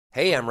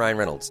Hey, I'm Ryan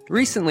Reynolds.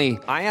 Recently,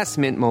 I asked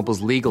Mint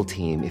Mobile's legal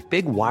team if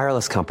big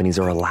wireless companies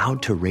are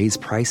allowed to raise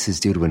prices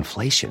due to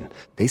inflation.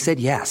 They said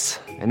yes.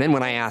 And then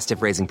when I asked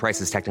if raising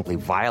prices technically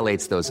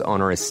violates those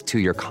onerous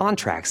two-year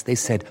contracts, they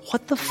said,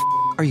 "What the f***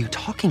 are you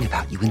talking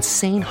about, you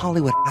insane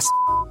Hollywood ass?"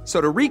 So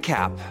to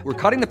recap, we're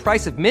cutting the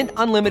price of Mint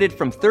Unlimited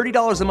from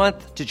 $30 a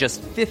month to just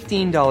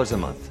 $15 a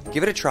month.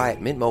 Give it a try at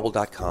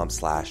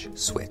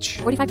mintmobile.com/switch.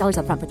 $45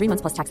 up front for 3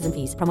 months plus taxes and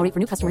fees. Promo rate for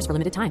new customers for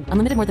limited time.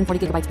 Unlimited more than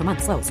 40 gigabytes per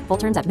month. Slows full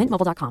terms at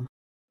mintmobile.com.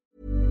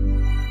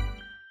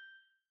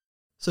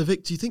 So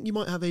Vic, do you think you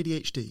might have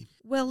ADHD?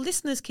 Well,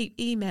 listeners keep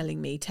emailing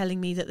me, telling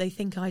me that they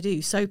think I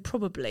do, so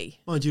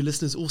probably. Mind you,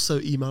 listeners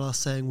also email us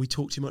saying we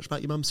talk too much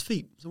about your mum's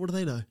feet. So what do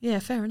they know? Yeah,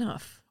 fair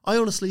enough. I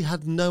honestly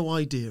had no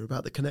idea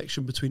about the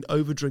connection between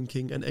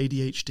over-drinking and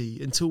ADHD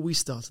until we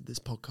started this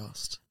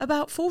podcast.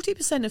 About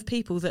 40% of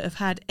people that have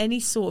had any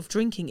sort of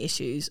drinking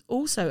issues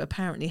also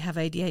apparently have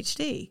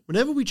ADHD.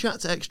 Whenever we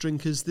chat to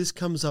ex-drinkers, this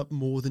comes up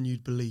more than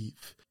you'd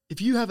believe.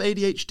 If you have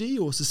ADHD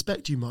or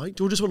suspect you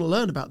might, or just want to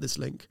learn about this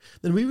link,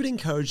 then we would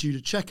encourage you to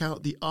check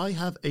out the I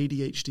Have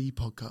ADHD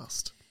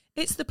podcast.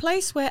 It's the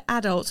place where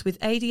adults with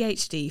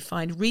ADHD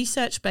find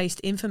research-based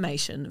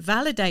information,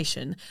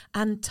 validation,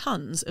 and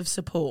tons of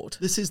support.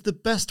 This is the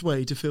best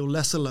way to feel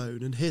less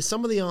alone and hear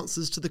some of the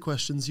answers to the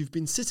questions you've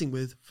been sitting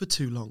with for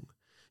too long.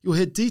 You'll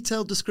hear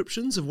detailed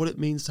descriptions of what it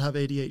means to have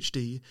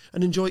ADHD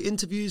and enjoy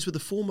interviews with the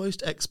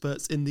foremost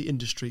experts in the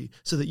industry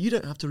so that you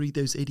don't have to read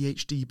those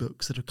ADHD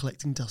books that are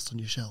collecting dust on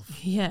your shelf.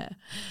 Yeah.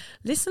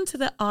 Listen to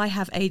the I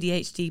Have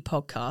ADHD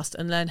podcast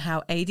and learn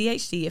how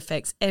ADHD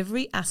affects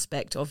every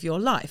aspect of your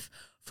life,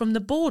 from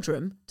the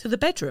boardroom to the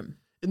bedroom.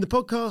 In the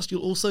podcast,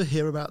 you'll also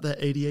hear about their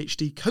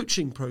ADHD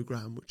coaching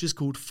program, which is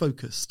called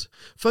Focused.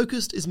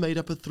 Focused is made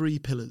up of 3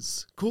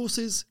 pillars: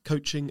 courses,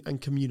 coaching,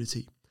 and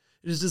community.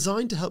 It is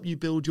designed to help you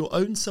build your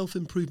own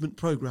self-improvement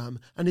program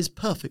and is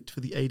perfect for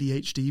the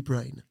ADHD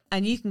brain.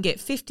 And you can get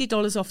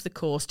 $50 off the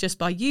course just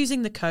by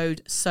using the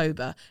code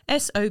SOBER,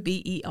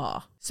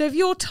 SOBER. So if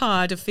you're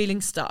tired of feeling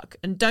stuck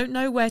and don't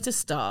know where to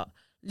start,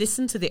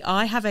 listen to the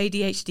I Have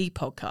ADHD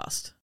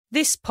podcast.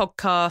 This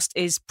podcast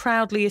is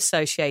proudly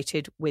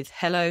associated with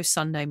Hello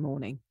Sunday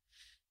Morning.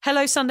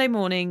 Hello Sunday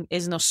Morning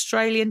is an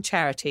Australian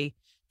charity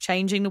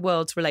changing the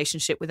world's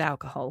relationship with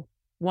alcohol,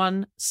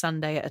 one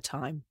Sunday at a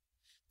time.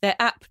 Their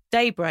app,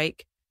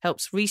 Daybreak,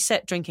 helps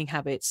reset drinking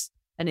habits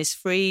and is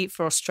free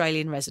for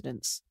Australian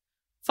residents.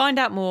 Find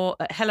out more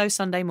at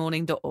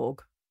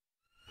hellosundaymorning.org.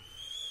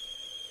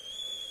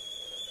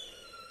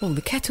 Oh,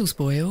 the kettle's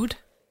boiled.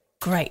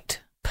 Great.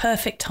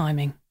 Perfect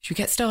timing. Should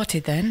we get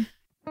started then?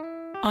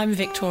 I'm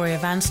Victoria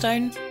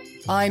Vanstone.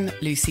 I'm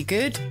Lucy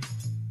Good.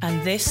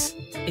 And this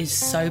is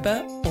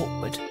Sober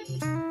Awkward.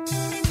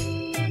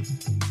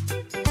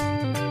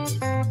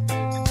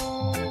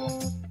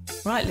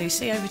 Right,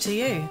 Lucy, over to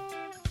you.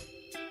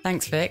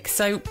 Thanks, Vic.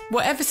 So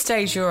whatever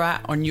stage you're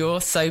at on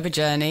your sober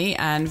journey,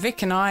 and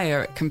Vic and I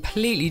are at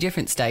completely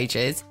different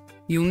stages,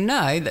 you'll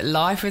know that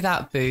life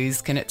without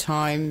booze can at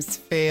times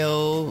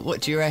feel,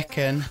 what do you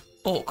reckon?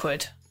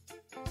 Awkward.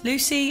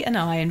 Lucy and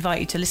I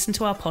invite you to listen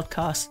to our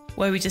podcast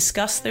where we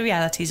discuss the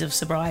realities of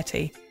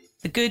sobriety,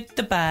 the good,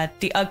 the bad,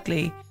 the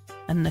ugly,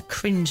 and the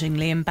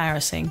cringingly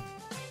embarrassing.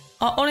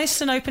 Our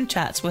honest and open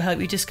chats will help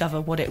you discover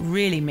what it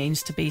really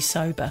means to be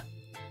sober.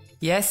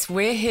 Yes,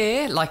 we're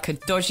here like a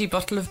dodgy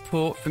bottle of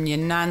port from your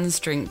nan's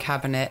drink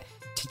cabinet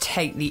to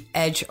take the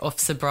edge off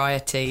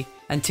sobriety.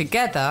 And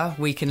together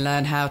we can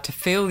learn how to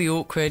feel the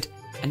awkward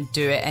and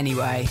do it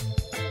anyway.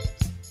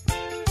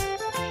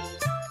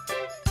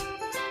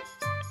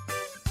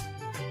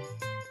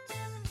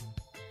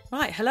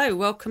 Right, hello,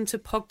 welcome to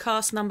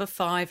podcast number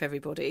 5,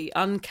 everybody.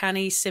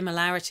 Uncanny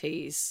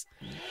Similarities.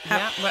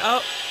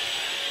 Oh,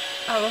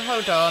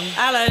 hold on.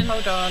 Alan.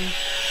 Hold on.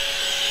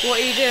 What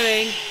are you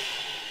doing?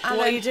 Alan.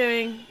 What are you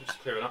doing? Just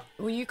clearing up.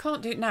 Well, you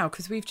can't do it now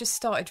because we've just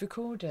started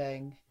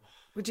recording.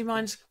 Would you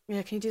mind?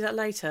 Yeah, can you do that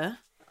later?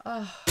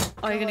 Oh,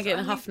 Are you going to get in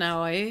a huff now,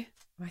 are you?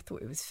 I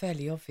thought it was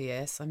fairly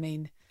obvious. I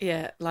mean...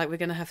 Yeah, like we're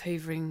going to have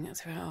hoovering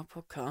throughout our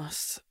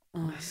podcast.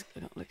 Oh, he's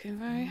not looking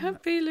very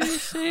happy,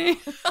 Lucy.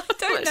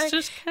 Let's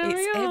just carry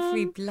it's on.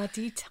 Every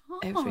bloody time.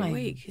 Every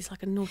week. He's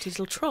like a naughty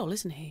little troll,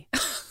 isn't he?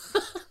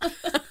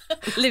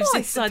 Lives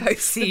inside the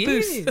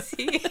booth.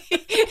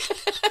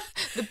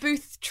 The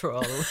booth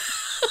troll.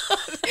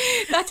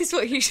 That is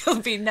what he shall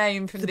be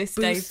named from this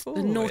day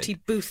forward. The naughty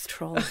booth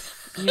troll.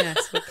 Yes,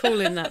 we're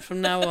calling that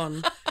from now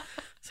on.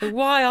 So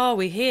why are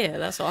we here?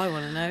 That's what I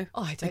want to know.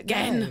 Oh, I don't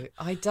Again. know.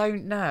 I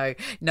don't know.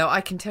 No,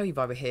 I can tell you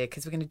why we're here,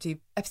 because we're going to do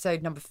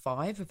episode number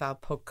 5 of our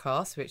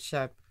podcast, which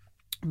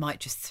might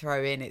just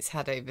throw in. It's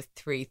had over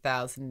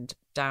 3,000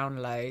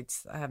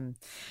 downloads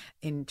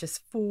in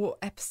just 4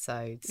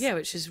 episodes. Yeah,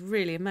 which is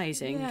really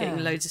amazing. Yeah.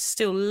 Getting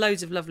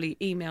loads of lovely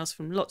emails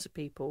from lots of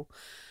people.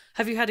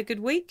 Have you had a good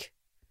week?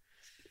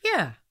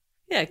 Yeah.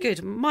 Yeah,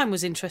 good. Mine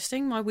was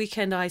interesting. My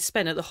weekend I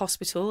spent at the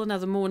hospital,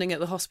 another morning at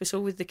the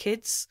hospital with the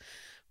kids.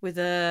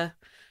 Thought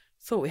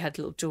we had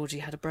little Georgie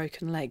had a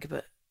broken leg,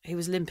 but he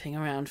was limping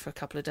around for a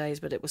couple of days,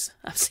 but it was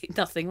absolutely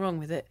nothing wrong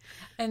with it.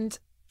 And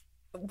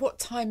what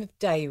time of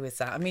day was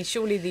that? I mean,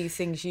 surely these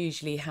things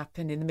usually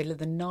happen in the middle of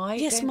the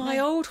night. Yes, don't my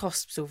they? old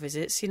hospital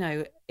visits,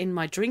 in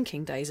my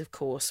drinking days, of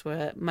course,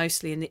 were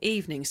mostly in the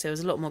evening, so there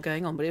was a lot more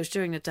going on. But it was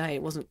during the day;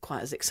 it wasn't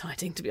quite as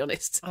exciting, to be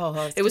honest.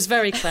 Oh, it was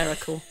very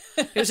clerical.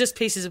 It was just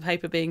pieces of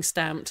paper being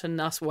stamped and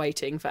us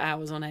waiting for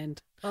hours on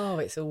end. Oh,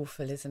 it's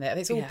awful, isn't it?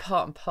 It's all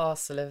part and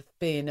parcel of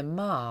being a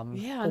mum.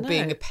 Yeah, I or know.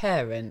 being a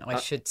parent, I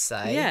should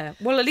say. Yeah.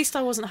 Well, at least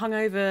I wasn't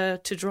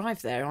hungover to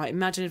drive there. I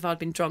imagine if I'd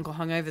been drunk or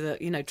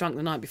hungover, drunk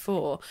the night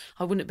before,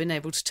 I wouldn't have been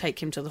able to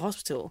take him to the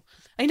hospital.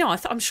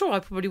 I'm sure I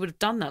probably would have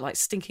done that, like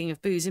stinking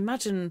of booze.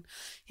 Imagine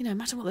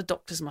what the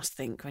doctors must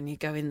think when you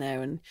go in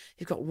there and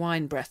you've got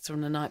wine breath from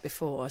the night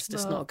before. It's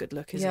just not a good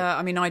look, is it? Yeah,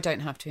 I mean, I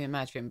don't have to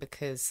imagine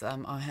because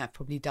I have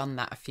probably done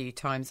that a few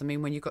times. I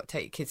mean, when you've got to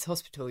take your kids to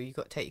hospital, you've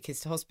got to take your kids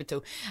to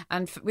hospital.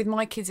 And with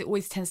my kids, it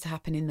always tends to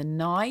happen in the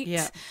night.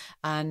 Yeah.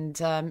 And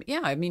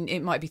I mean, it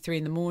might be 3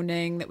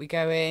 a.m. that we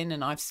go in,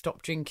 and I've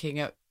stopped drinking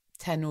at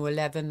 10 or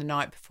 11 the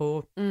night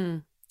before.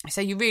 So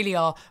you really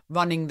are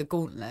running the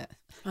gauntlet.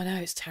 I know,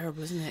 it's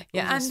terrible, isn't it?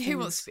 Yeah, All and those who things.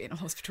 wants to be in a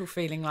hospital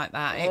feeling like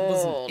that?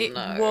 It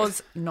No.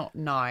 was not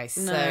nice.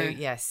 No. So,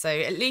 yes, so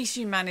at least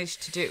you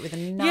managed to do it with a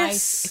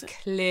nice,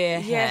 clear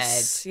head.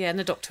 Yes, yeah, and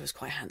the doctor was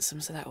quite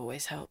handsome, so that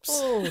always helps.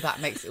 Oh, that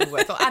makes it all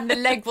worth it. And the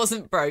leg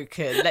wasn't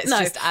broken. Let's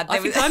just add I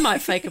think I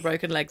might fake a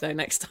broken leg, though,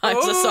 next time,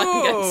 just so I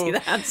can go and see the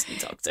handsome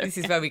doctor. This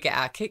is where we get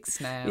our kicks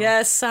now.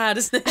 Yeah, it's sad,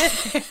 isn't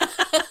it?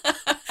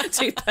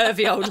 Two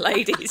pervy old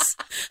ladies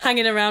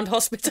hanging around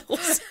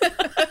hospitals.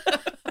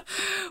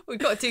 We've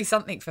got to do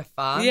something for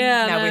fun.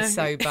 Yeah, now no. we're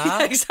sober.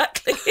 Yeah,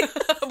 exactly.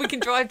 We can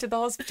drive to the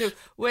hospital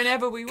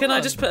whenever we want. Can I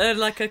just put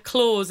a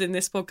clause in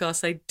this podcast?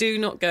 Say, do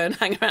not go and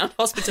hang around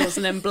hospitals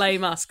and then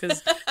blame us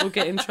because we'll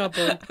get in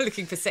trouble.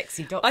 Looking for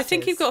sexy doctors. I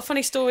think you've got a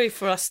funny story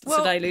for us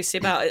today, Lucy,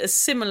 about a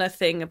similar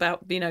thing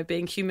about,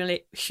 being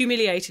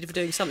humiliated for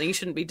doing something you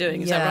shouldn't be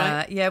doing. Is that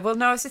right? Yeah, well,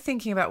 no, I was just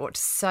thinking about what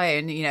to say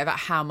and, about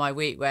how my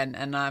week went,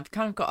 and I've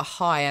kind of got a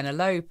high and a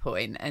low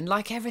point. And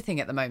like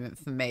everything at the moment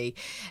for me,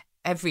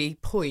 every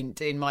point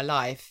in my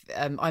life,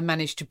 I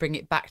managed to bring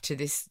it back to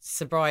this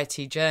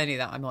sobriety journey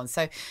that I'm on.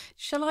 So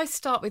shall I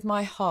start with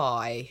my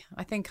high?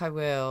 I think I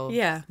will.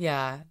 Yeah.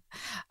 Yeah.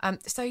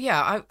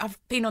 I've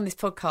been on this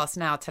podcast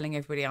now telling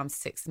everybody I'm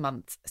 6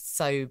 months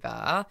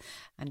sober,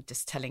 and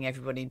just telling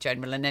everybody in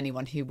general and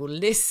anyone who will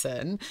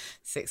listen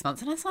 6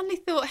 months. And I suddenly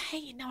thought,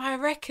 hey, I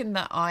reckon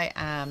that I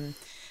am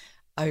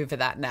over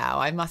that now.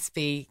 I must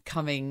be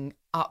coming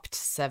up to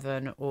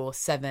 7 or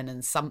 7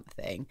 and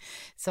something.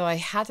 So I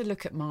had a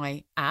look at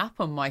my app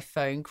on my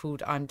phone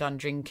called I'm Done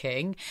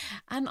Drinking,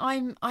 and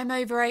I'm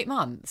over 8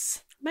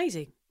 months.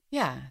 Amazing.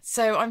 Yeah.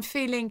 So I'm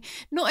feeling,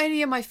 not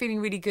only am I feeling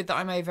really good that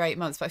I'm over 8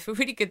 months, but I feel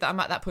really good that I'm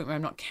at that point where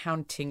I'm not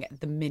counting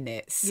the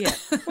minutes. Yeah.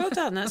 Well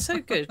done. That's so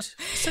good.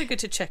 So good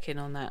to check in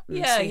on that and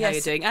see how you're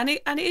doing. And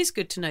it is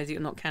good to know that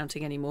you're not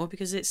counting anymore,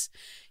 because it's,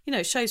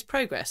 it shows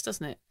progress,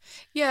 doesn't it?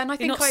 Yeah. And I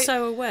think you're not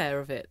so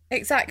aware of it.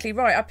 Exactly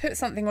right. I put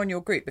something on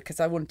your group because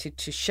I wanted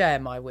to share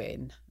my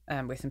win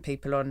with some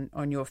people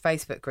on your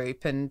Facebook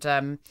group.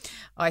 And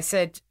I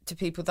said to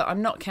people that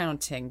I'm not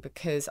counting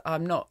because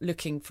I'm not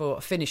looking for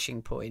a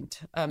finishing point.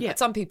 But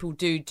some people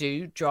do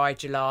dry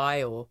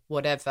July or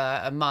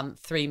whatever, a month,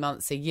 3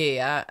 months, a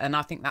year. And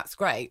I think that's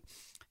great.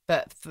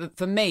 But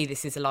for me,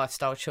 this is a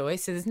lifestyle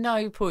choice. So there's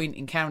no point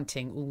in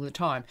counting all the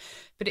time.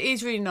 But it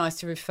is really nice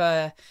to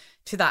refer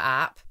to that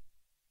app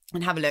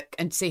and have a look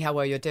and see how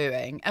well you're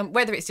doing, and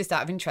whether it's just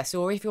out of interest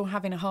or if you're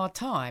having a hard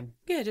time.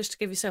 Yeah, just to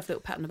give yourself a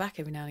little pat on the back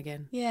every now and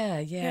again.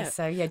 Yeah.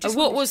 So, Just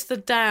what was the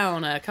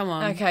downer? Come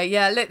on.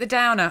 Okay, look, the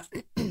downer.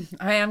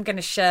 I am going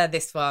to share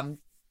this one.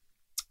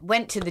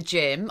 Went to the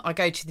gym. I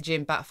go to the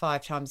gym about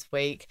 5 times a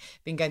week.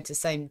 Been going to the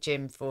same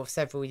gym for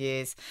several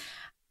years.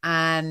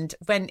 And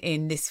went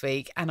in this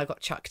week and I got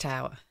chucked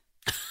out.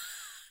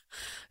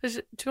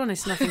 To be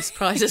honest, nothing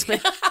surprises me.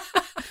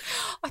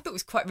 I thought it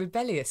was quite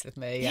rebellious of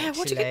me, Yeah, actually.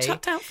 what did you get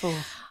chucked out for?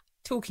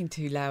 Talking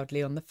too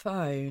loudly on the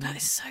phone. That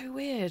is so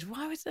weird.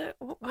 Why was it?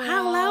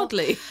 How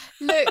loudly?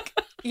 Look,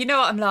 you know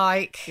what I'm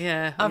like.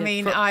 Yeah. I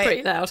mean,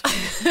 pretty loud.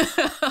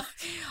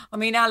 I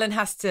mean, Alan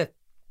has to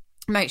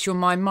make sure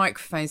my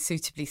microphone's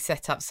suitably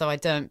set up so I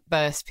don't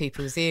burst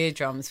people's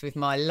eardrums with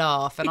my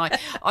laugh. And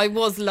I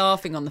was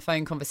laughing on the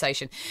phone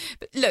conversation.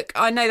 But look,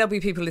 I know there'll be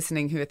people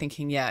listening who are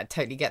thinking, yeah, I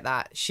totally get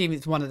that. She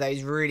was one of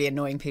those really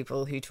annoying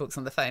people who talks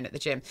on the phone at the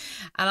gym.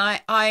 And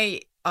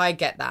I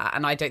get that.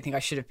 And I don't think I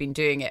should have been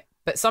doing it.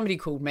 But somebody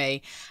called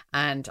me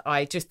and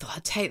I just thought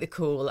I'd take the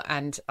call,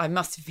 and I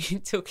must have been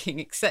talking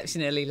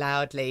exceptionally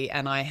loudly,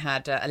 and I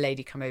had a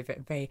lady come over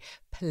and very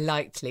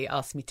politely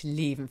ask me to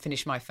leave and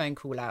finish my phone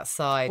call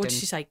outside. What did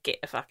she say? Get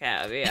the fuck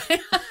out of here.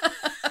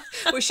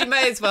 Well, she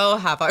may as well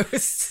have. I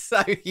was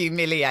so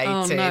humiliated.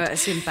 Oh, no,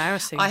 it's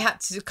embarrassing. I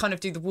had to kind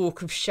of do the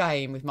walk of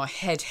shame with my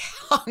head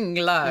hung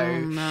low. Oh,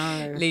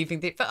 no.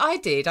 Leaving but I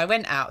did. I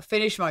went out,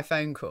 finished my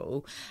phone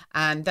call,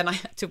 and then I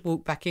had to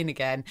walk back in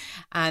again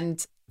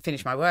and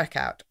finish my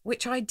workout,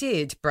 which I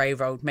did,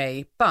 brave old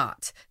me.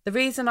 But the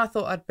reason I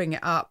thought I'd bring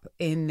it up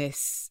in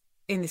this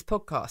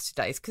podcast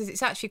today is because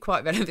it's actually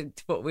quite relevant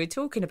to what we're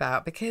talking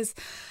about, because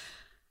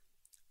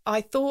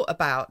I thought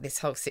about this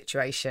whole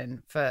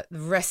situation for the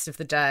rest of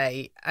the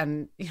day.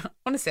 And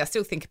honestly, I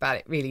still think about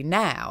it really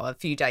now, a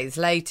few days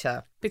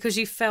later. Because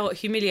you felt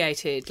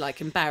humiliated,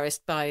 like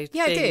embarrassed by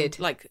I did.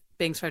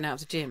 Being thrown out of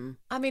the gym.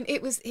 I mean,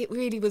 it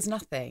really was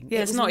nothing. Yeah,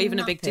 It it's was not even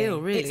a big nothing.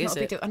 deal, really, It's not is a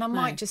big it? deal. And I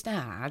might just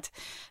add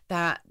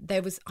that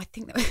there was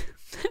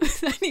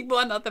only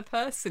one other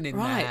person in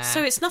there. Right.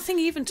 So it's nothing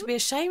even to be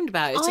ashamed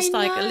about. It's I just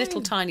like a know.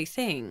 little tiny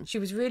thing. She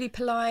was really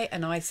polite,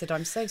 and I said,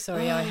 "I'm so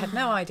sorry. I had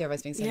no idea I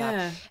was being so Yeah.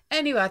 loud."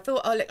 Anyway, I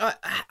thought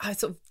I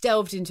sort of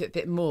delved into it a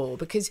bit more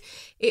because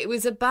it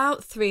was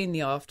about 3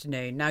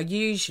 PM. Now,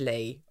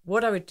 usually,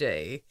 what I would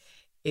do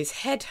is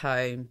head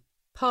home,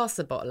 pass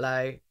the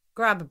bottle,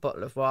 grab a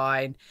bottle of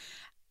wine,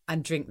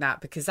 and drink that,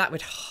 because that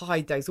would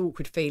hide those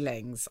awkward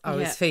feelings I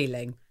was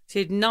feeling. So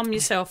you'd numb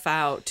yourself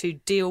out to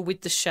deal with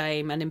the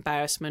shame and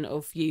embarrassment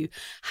of you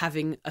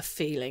having a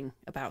feeling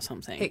about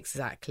something.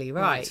 Exactly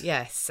right.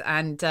 Yes,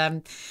 and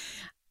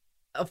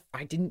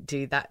I didn't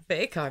do that,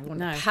 Vic. I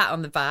want a pat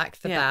on the back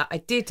for that. I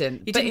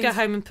didn't. You didn't go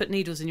home and put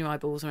needles in your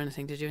eyeballs or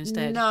anything, did you,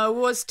 instead? No, I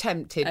was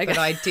tempted, but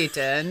I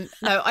didn't.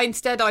 No,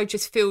 instead I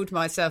just filled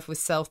myself with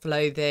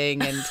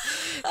self-loathing and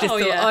just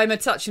thought, I'm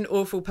such an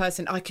awful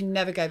person. I can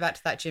never go back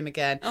to that gym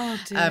again. Oh,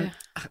 dear.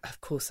 Of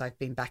course, I've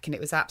been back and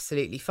it was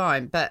absolutely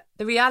fine. But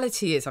the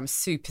reality is I'm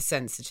super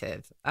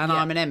sensitive and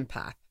I'm an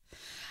empath.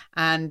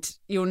 And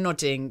you're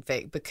nodding,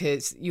 Vic,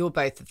 because you're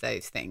both of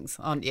those things,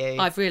 aren't you?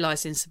 I've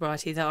realised in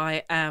sobriety that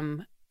I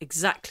am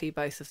exactly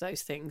both of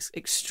those things,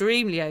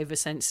 extremely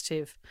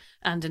oversensitive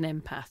and an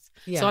empath.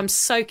 Yeah. So I'm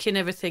soaking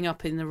everything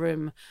up in the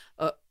room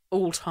at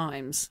all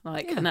times,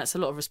 and that's a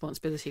lot of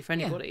responsibility for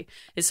anybody.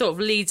 It sort of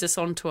leads us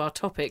on to our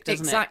topic,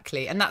 doesn't it?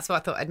 Exactly. And that's why I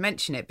thought I'd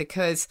mention it,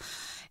 because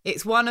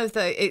it's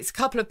it's a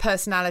couple of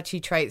personality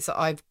traits that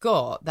I've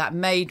got that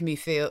made me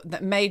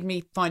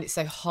find it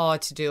so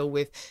hard to deal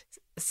with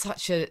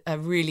such a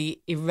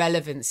really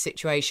irrelevant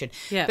situation.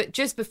 Yeah. But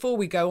just before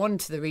we go on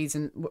to the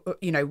reason,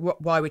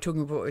 why we're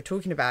talking about what we're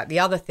talking about, the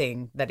other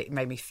thing that it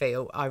made me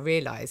feel, I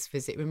realised,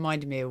 was it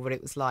reminded me of what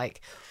it was like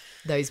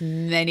those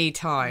many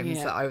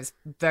times that I was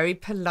very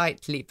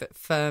politely but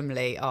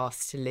firmly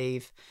asked to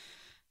leave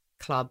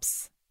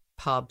clubs,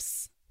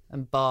 pubs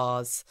and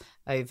bars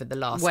over the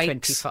last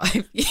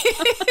 25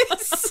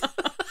 years.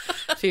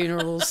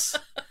 Funerals.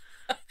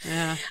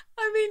 Yeah.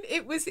 I mean,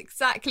 it was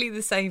exactly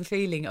the same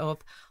feeling of,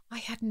 I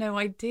had no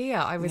idea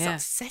I was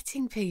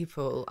upsetting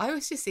people. I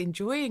was just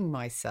enjoying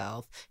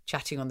myself,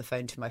 chatting on the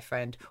phone to my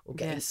friend or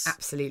getting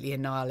absolutely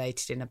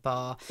annihilated in a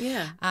bar.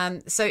 Yeah.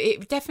 So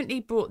it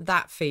definitely brought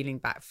that feeling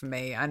back for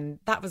me. And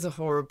that was a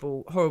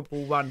horrible,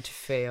 horrible one to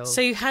feel.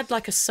 So you had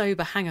like a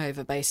sober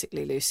hangover,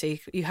 basically,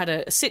 Lucy. You had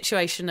a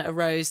situation that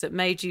arose that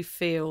made you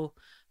feel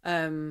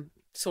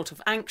sort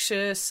of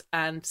anxious,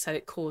 and so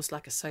it caused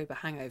like a sober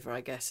hangover,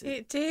 I guess.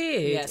 It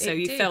did. Yeah, so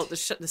you felt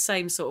the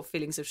same sort of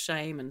feelings of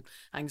shame and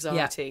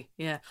anxiety.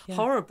 Yeah.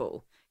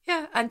 Horrible.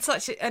 Yeah, and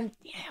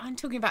I'm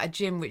talking about a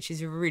gym which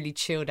is a really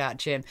chilled out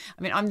gym.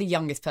 I mean, I'm the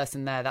youngest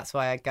person there, that's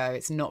why I go.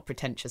 It's not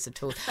pretentious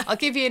at all. I'll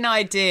give you an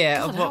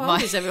idea of what how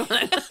old is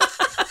everyone?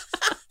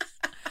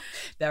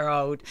 They're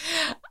old.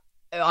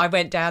 I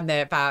went down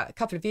there about a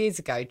couple of years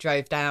ago,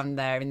 drove down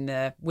there in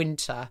the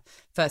winter,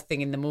 first thing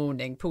in the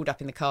morning, pulled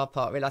up in the car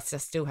park, realised I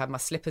still had my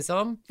slippers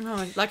on.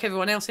 Oh, like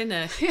everyone else in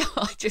there. Yeah,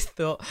 I just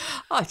thought,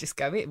 I'll just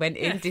go in. Went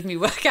in, did me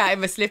work out in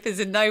my slippers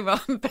and no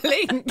one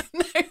blinked.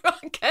 No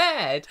one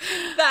cared.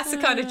 That's the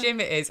kind of gym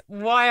it is.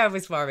 Why I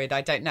was worried, I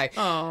don't know.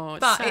 Oh,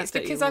 but it's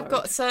because I've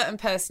got certain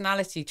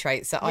personality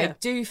traits that I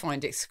do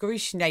find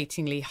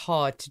excruciatingly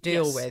hard to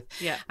deal with.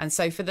 Yeah. And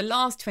so for the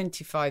last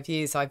 25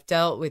 years, I've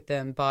dealt with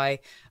them by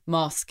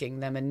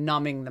masking them and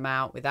numbing them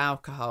out with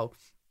alcohol.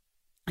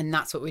 And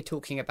that's what we're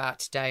talking about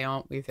today,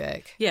 aren't we,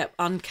 Vic? Yeah,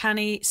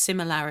 uncanny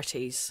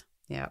similarities.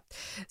 Yeah.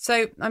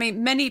 So, I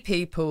mean, many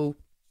people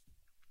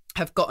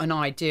have got an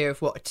idea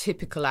of what a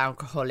typical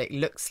alcoholic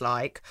looks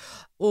like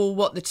or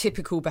what the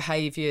typical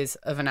behaviours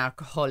of an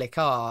alcoholic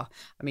are.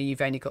 I mean,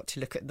 you've only got to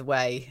look at the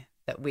way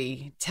that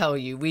we tell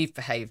you we've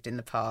behaved in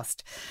the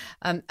past.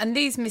 And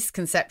these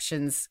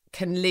misconceptions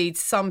can lead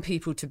some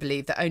people to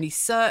believe that only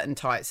certain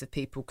types of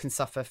people can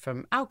suffer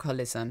from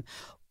alcoholism,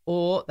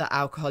 or that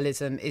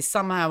alcoholism is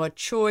somehow a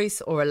choice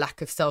or a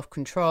lack of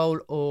self-control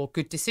or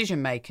good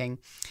decision-making.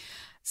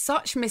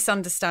 Such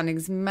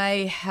misunderstandings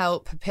may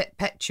help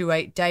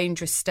perpetuate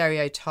dangerous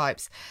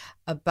stereotypes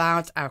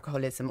about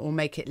alcoholism or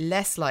make it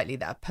less likely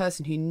that a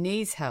person who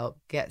needs help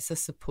gets the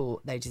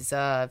support they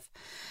deserve.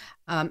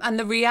 And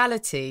the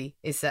reality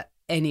is that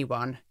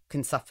anyone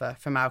can suffer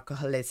from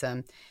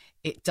alcoholism.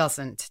 It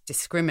doesn't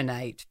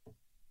discriminate.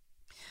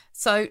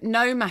 So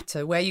no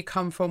matter where you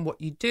come from,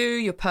 what you do,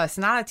 your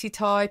personality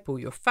type or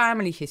your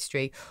family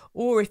history,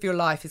 or if your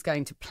life is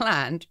going to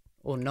plan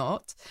or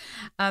not,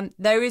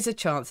 there is a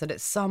chance that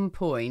at some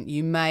point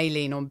you may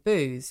lean on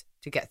booze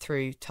to get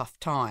through tough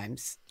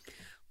times.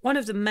 One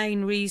of the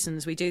main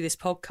reasons we do this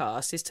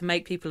podcast is to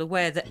make people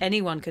aware that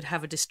anyone could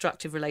have a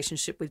destructive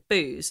relationship with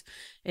booze,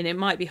 and it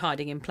might be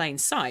hiding in plain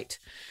sight.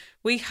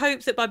 We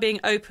hope that by being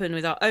open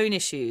with our own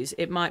issues,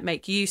 it might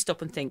make you stop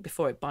and think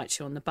before it bites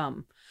you on the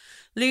bum.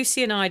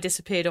 Lucy and I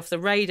disappeared off the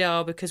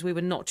radar because we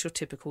were not your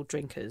typical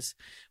drinkers.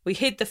 We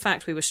hid the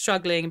fact we were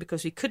struggling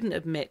because we couldn't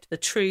admit the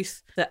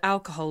truth that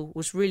alcohol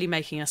was really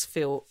making us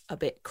feel a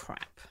bit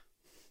crap.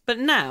 But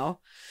now,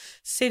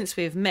 since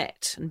we have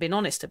met and been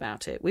honest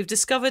about it, we've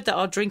discovered that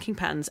our drinking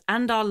patterns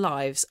and our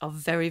lives are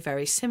very,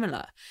 very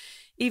similar.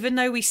 Even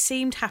though we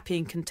seemed happy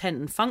and content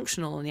and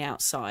functional on the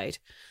outside,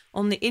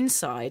 on the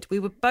inside, we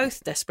were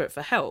both desperate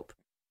for help.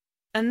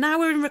 And now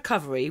we're in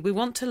recovery, we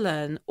want to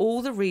learn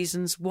all the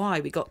reasons why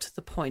we got to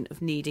the point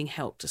of needing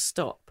help to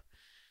stop.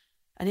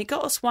 And it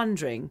got us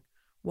wondering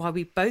why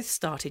we both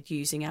started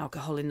using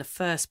alcohol in the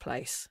first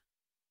place.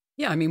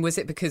 Yeah, I mean, was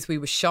it because we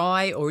were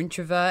shy or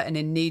introvert and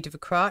in need of a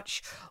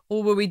crutch?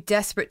 Or were we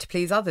desperate to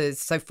please others,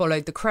 so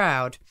followed the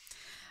crowd?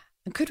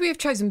 And could we have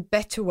chosen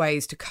better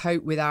ways to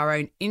cope with our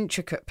own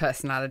intricate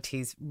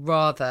personalities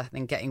rather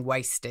than getting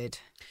wasted?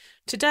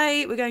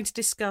 Today, we're going to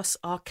discuss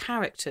our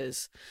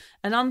characters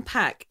and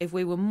unpack if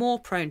we were more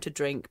prone to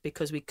drink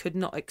because we could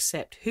not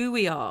accept who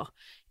we are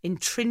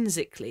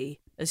intrinsically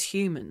as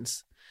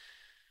humans.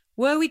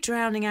 Were we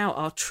drowning out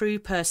our true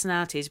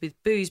personalities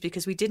with booze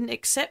because we didn't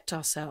accept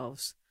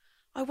ourselves?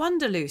 I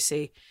wonder,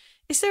 Lucy,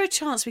 is there a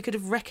chance we could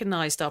have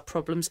recognised our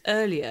problems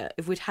earlier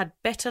if we'd had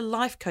better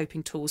life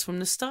coping tools from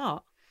the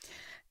start?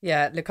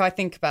 Yeah, look, I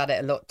think about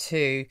it a lot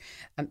too.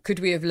 Could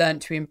we have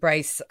learnt to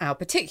embrace our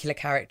particular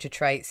character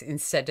traits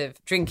instead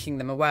of drinking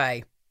them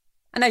away?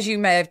 And as you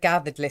may have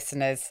gathered,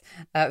 listeners,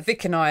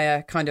 Vic and I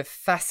are kind of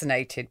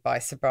fascinated by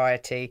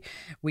sobriety.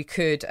 We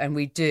could, and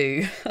we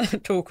do,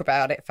 talk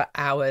about it for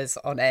hours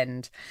on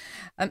end.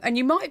 And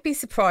you might be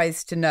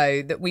surprised to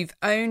know that we've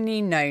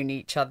only known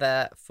each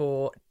other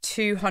for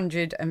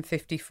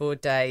 254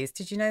 days.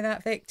 Did you know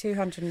that, Vic?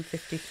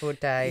 254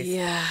 days.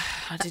 Yeah,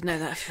 I did know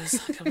that. It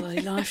feels like a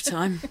bloody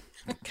lifetime.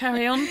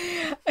 Carry on.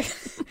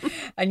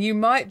 And you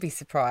might be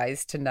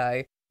surprised to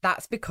know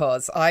that's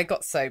because I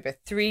got sober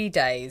 3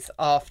 days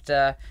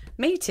after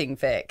meeting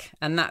Vic.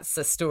 And that's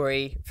a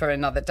story for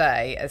another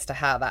day as to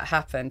how that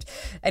happened.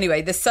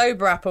 Anyway, the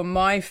sober app on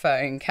my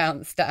phone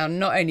counts down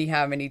not only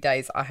how many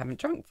days I haven't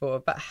drunk for,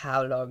 but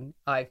how long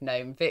I've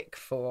known Vic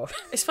for.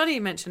 It's funny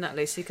you mention that,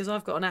 Lucy, because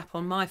I've got an app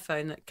on my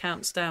phone that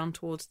counts down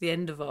towards the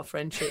end of our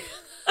friendship.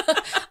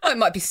 Oh, it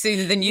might be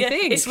sooner than you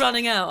think. It's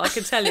running out, I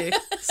can tell you.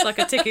 It's like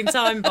a ticking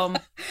time bomb.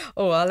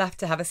 Oh, I'll have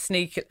to have a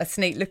sneak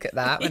look at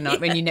that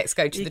when you next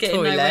go to the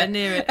toilet. Nowhere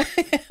near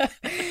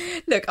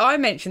it. Look, I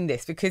mentioned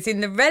this because in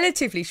the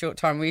relatively short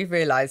time we've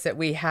realised that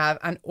we have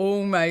an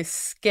almost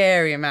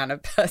scary amount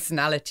of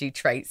personality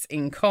traits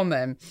in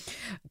common,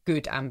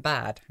 good and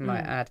bad, I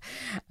might add.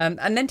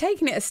 And then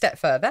taking it a step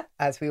further,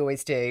 as we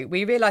always do,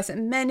 we realise that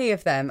many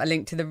of them are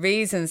linked to the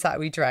reasons that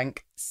we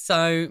drank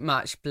so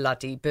much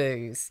bloody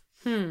booze.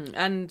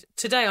 And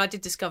today I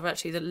did discover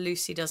actually that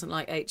Lucy doesn't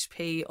like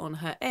HP on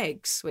her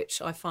eggs, which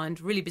I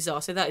find really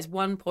bizarre. So that is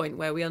one point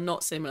where we are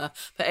not similar,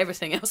 but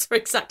everything else are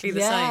exactly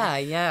the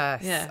same.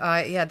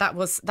 Yeah. That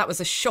was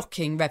a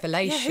shocking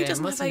revelation. Yeah, who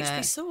doesn't have wasn't HP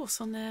it? sauce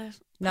on their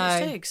No,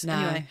 eggs? no.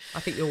 Anyway. I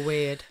think you're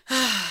weird.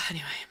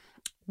 Anyway,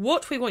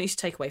 what we want you to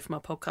take away from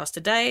our podcast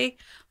today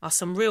are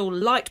some real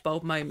light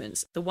bulb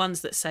moments, the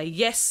ones that say,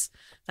 yes,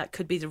 that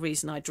could be the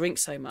reason I drink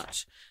so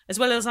much, as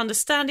well as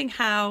understanding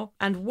how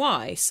and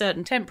why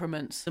certain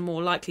temperaments are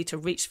more likely to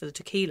reach for the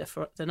tequila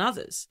than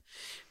others.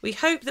 We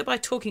hope that by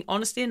talking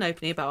honestly and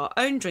openly about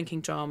our own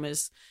drinking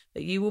dramas,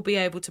 that you will be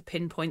able to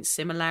pinpoint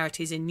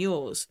similarities in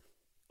yours.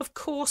 Of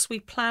course, we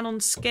plan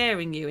on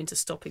scaring you into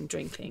stopping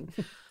drinking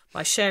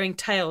by sharing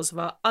tales of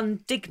our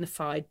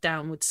undignified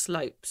downward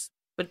slopes.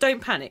 But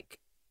don't panic.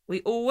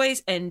 We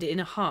always end in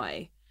a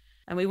high,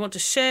 and we want to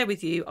share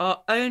with you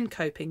our own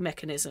coping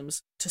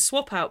mechanisms to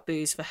swap out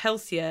booze for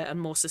healthier and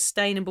more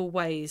sustainable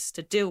ways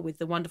to deal with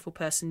the wonderful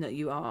person that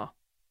you are.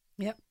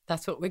 Yep,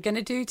 that's what we're going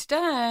to do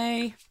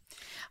today.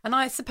 And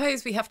I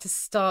suppose we have to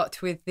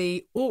start with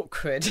the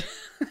awkward,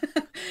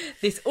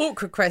 this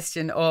awkward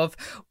question of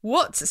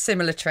what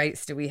similar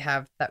traits do we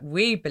have that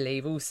we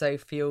believe also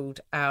fueled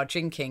our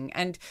drinking?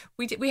 And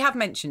we have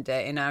mentioned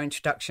it in our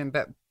introduction,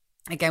 but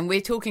again, we're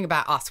talking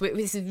about us.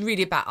 This is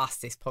really about us,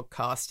 this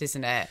podcast,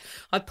 isn't it?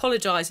 I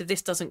apologise if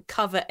this doesn't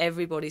cover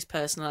everybody's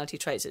personality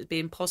traits. It'd be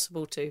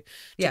impossible to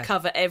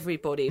cover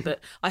everybody, but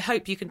I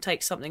hope you can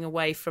take something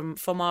away from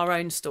our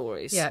own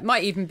stories. Yeah, it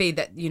might even be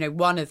that,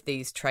 one of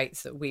these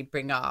traits that we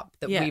bring up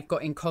that we've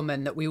got in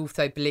common that we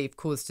also believe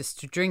caused us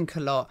to drink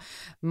a lot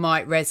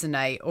might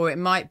resonate, or it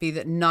might be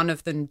that none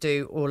of them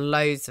do or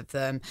loads of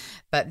them.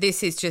 But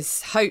this is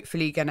just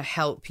hopefully going to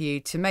help you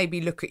to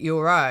maybe look at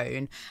your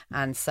own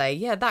and say,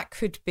 yeah, that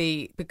could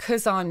be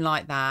because I'm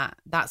like that.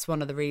 That's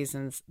one of the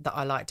reasons that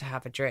I like to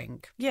have a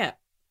drink. Yeah.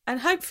 And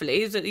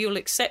hopefully that you'll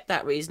accept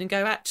that reason and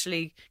go,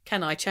 actually,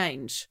 can I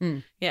change?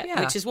 Yeah,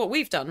 which is what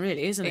we've done,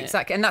 really, isn't it?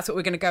 Exactly. And that's what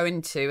we're going to go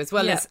into, as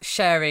well as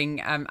sharing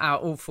our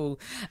awful,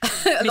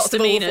 lots of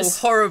awful,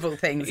 horrible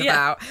things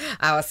about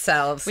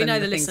ourselves. We know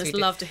the listeners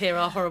love to hear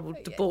our horrible,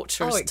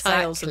 debaucherous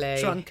tales of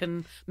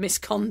drunken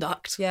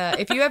misconduct. Yeah.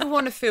 If you ever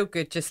want to feel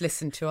good, just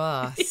listen to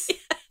us.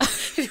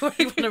 you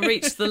really want to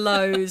reach the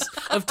lows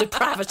of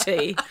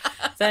depravity,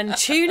 then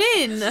tune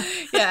in.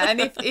 Yeah, and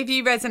if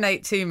you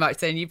resonate too much,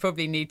 then you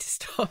probably need to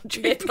stop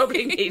drinking. You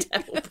probably need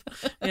help.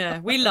 Yeah,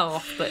 we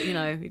laugh, but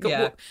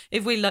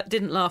if we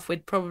didn't laugh,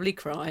 we'd probably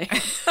cry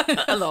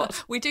a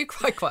lot. We do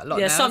cry quite a lot.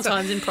 Yeah, now,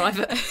 sometimes in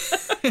private.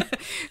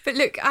 But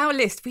look, our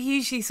list, we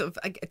usually sort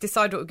of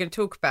decide what we're going to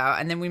talk about,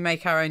 and then we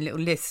make our own little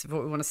lists of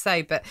what we want to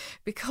say. But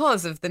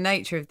because of the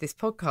nature of this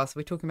podcast,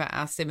 we're talking about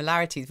our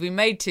similarities. We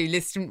made 2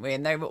 lists, didn't we?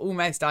 And they were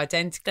almost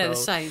identical. They're the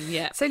same,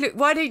 yeah. So look,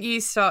 why don't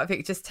you start,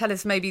 Vic? Just tell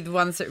us maybe the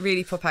ones that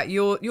really pop out.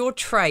 Your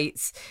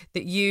traits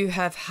that you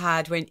have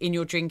had when in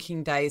your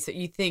drinking days that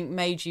you think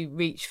made you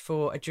reach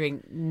for a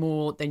drink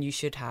more than you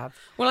should have.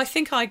 Well, I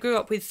think I grew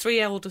up with 3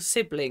 elder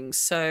siblings,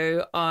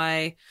 so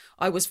I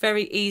was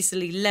very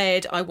easily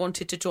led. I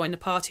wanted to join the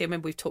party. I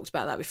remember we've talked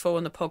about that before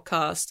on the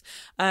podcast,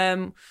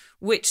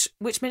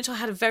 which meant I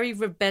had a very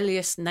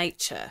rebellious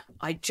nature.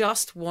 I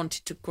just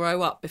wanted to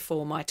grow up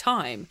before my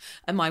time,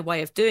 and my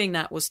way of doing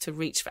that was to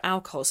reach for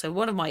alcohol. So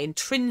one of my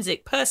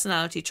intrinsic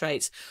personality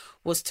traits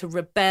was to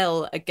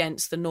rebel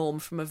against the norm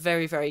from a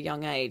very, very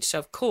young age. So,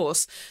 of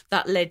course,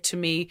 that led to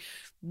me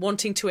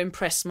wanting to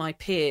impress my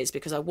peers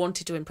because I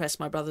wanted to impress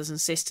my brothers and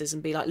sisters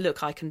and be like,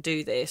 look, I can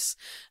do this.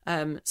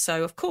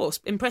 So, of course,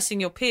 impressing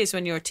your peers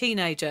when you're a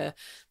teenager,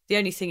 the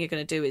only thing you're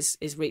going to do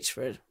is reach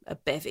for a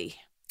bevy.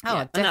 Oh,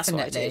 yeah, definitely. And that's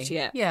what I did,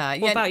 yeah.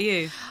 What about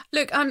you?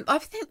 Look, I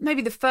think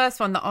maybe the first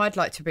one that I'd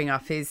like to bring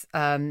up is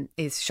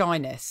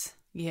shyness.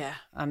 Yeah.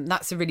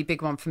 That's a really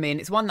big one for me. And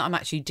it's one that I'm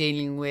actually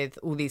dealing with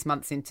all these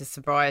months into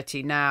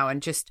sobriety now,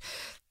 and just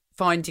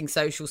finding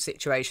social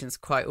situations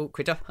quite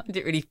awkward. I find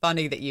it really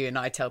funny that you and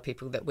I tell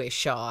people that we're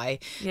shy,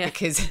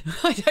 because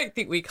I don't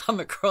think we come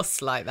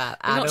across like that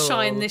at all. We're not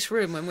shy in this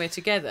room when we're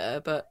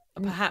together, but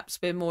perhaps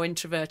we're more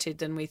introverted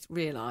than we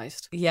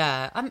realised.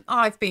 Yeah,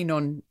 I've been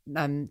on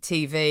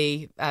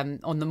TV,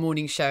 on the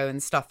morning show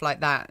and stuff like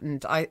that,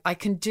 and I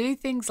can do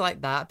things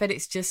like that, but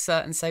it's just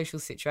certain social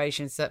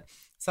situations that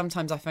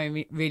sometimes I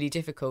find really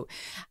difficult.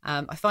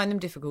 I find them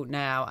difficult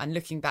now, and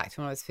looking back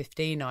to when I was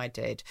 15, I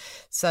did.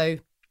 So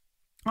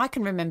I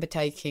can remember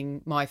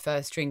taking my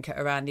first drink at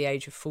around the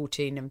age of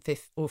 14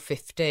 or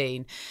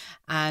 15,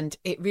 and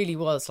it really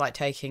was like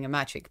taking a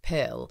magic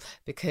pill,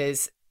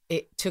 because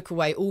it took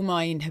away all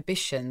my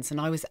inhibitions and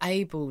I was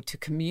able to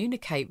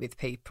communicate with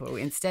people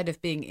instead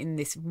of being in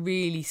this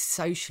really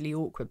socially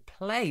awkward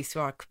place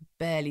where I could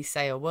barely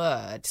say a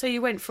word. So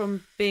you went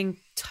from being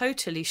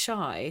totally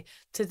shy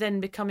to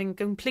then becoming a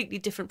completely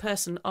different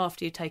person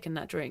after you'd taken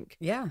that drink.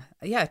 Yeah,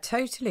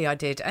 totally I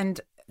did. And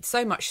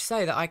so much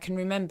so that I can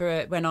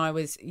remember when I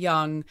was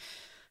young.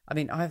 I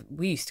mean,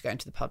 we used to go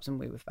into the pubs when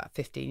we were about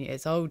 15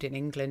 years old in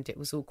England. It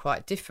was all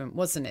quite different,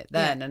 wasn't it,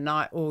 then?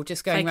 Yeah. Or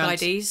just going around.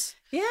 Fake IDs.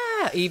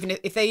 Yeah, even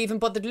if they even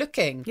bothered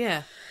looking.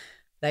 Yeah.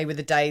 They were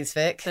the days,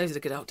 Vic. Those are the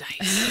good old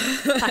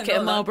days. Packet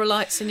of Marlboro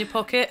Lights in your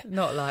pocket.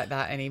 Not like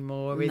that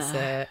anymore, is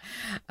it?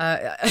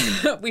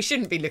 We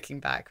shouldn't be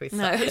looking back with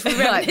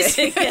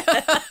reminiscing.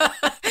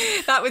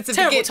 That was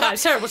terrible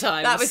times.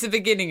 That was the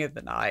beginning of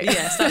the night.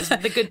 Yes, that was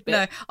the good bit.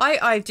 No,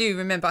 I do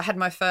remember I had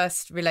my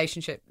first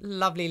relationship.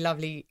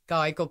 Lovely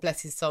guy. God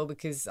bless his soul,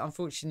 because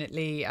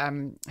unfortunately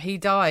he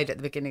died at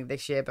the beginning of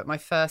this year. But my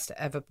first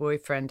ever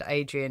boyfriend,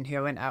 Adrian, who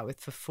I went out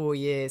with for 4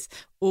 years,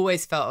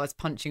 always felt I was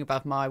punching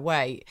above my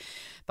weight.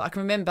 But I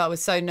can remember I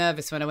was so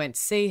nervous when I went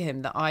to see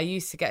him that I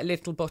used to get a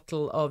little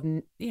bottle of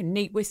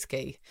neat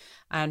whiskey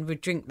and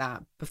would drink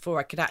that before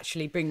I could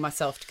actually bring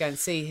myself to go and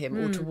see him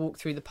or to walk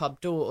through the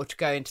pub door or to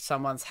go into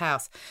someone's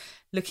house.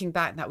 Looking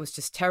back, that was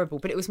just terrible.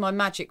 But it was my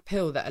magic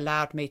pill that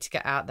allowed me to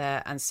get out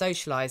there and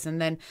socialise. And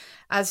then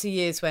as the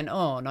years went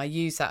on, I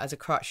used that as a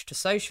crutch to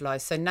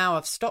socialise. So now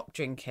I've stopped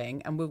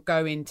drinking, and we'll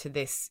go into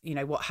this,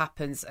 what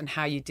happens and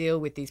how you deal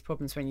with these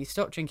problems when you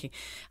stop drinking.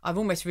 I've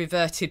almost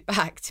reverted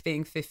back to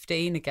being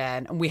 15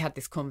 again. And we had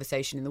this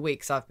conversation in the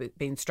week because I've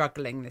been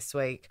struggling this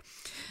week.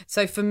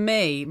 So for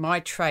me, my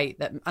trait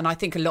that, and I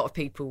think a lot of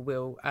people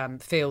will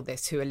feel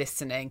this who are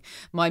listening,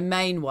 my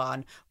main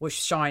one was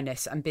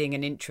shyness and being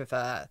an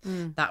introvert.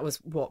 That was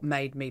what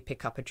made me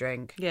pick up a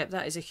drink. Yeah,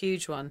 that is a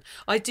huge one.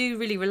 I do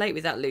really relate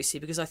with that, Lucy,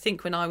 because I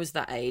think when I was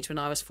that age, when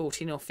I was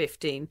 14 or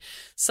 15,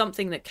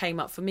 something that came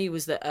up for me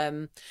was that,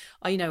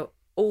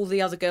 all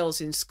the other girls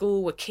in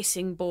school were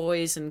kissing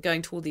boys and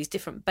going to all these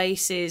different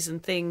bases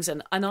and things.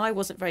 And I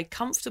wasn't very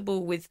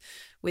comfortable with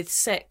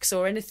sex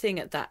or anything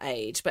at that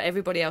age, but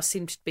everybody else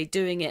seemed to be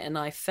doing it. And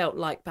I felt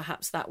like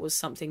perhaps that was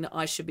something that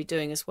I should be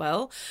doing as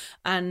well.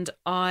 And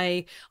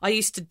I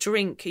used to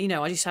drink,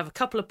 I used to have a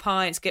couple of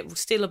pints,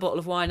 steal a bottle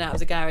of wine out of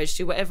the garage,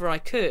 do whatever I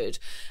could.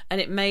 And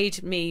it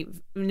made me,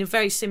 in a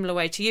very similar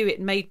way to you,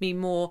 it made me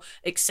more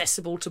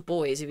accessible to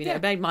boys.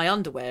 It made my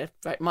underwear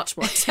very much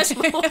more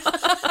accessible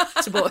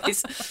to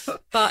boys.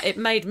 But it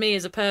made me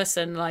as a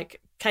person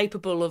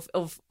capable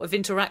of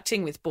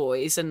interacting with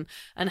boys and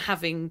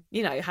having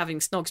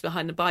snogs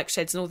behind the bike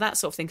sheds and all that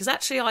sort of thing. Because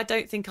actually I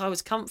don't think I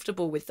was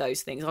comfortable with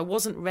those things. I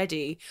wasn't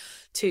ready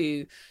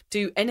to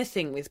do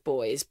anything with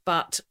boys,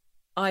 but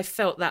I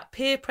felt that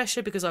peer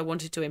pressure because I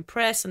wanted to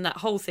impress, and that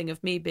whole thing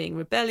of me being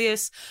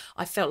rebellious,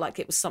 I felt like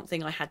it was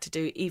something I had to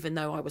do even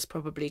though I was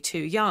probably too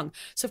young.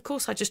 So of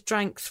course I just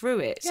drank through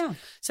it. Yeah.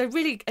 So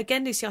really,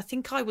 again, Lucy, I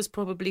think I was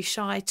probably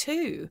shy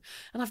too.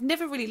 And I've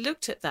never really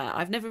looked at that.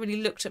 I've never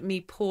really looked at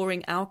me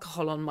pouring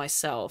alcohol on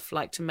myself,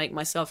 like to make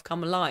myself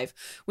come alive,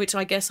 which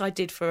I guess I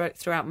did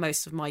throughout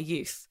most of my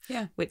youth.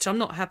 Yeah. Which I'm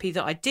not happy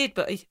that I did,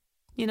 but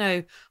you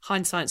know,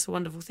 hindsight's a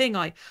wonderful thing.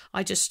 I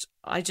just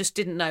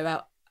didn't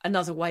know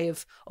another way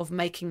of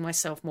making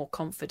myself more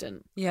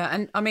confident. Yeah,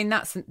 and I mean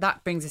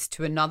that brings us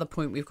to another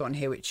point we've got on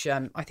here, which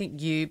I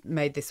think you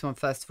made this one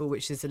first of all,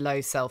 which is a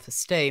low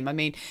self-esteem. I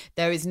mean,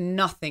 there is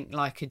nothing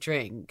like a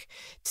drink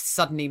to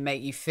suddenly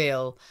make you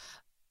feel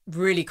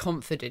really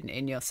confident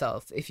in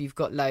yourself if you've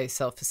got low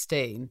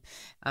self-esteem,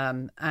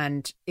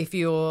 and if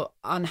you're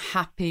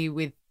unhappy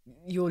with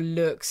your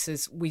looks,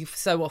 as we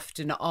so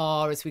often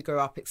are as we grow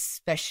up,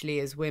 especially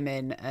as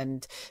women,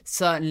 and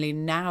certainly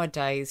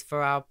nowadays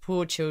for our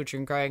poor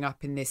children growing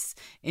up in this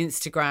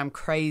Instagram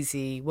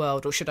crazy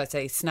world, or should I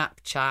say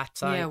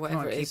Snapchat. I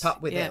can't keep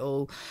up with it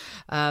all,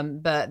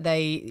 but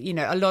they, you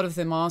know, a lot of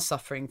them are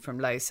suffering from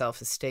low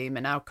self-esteem,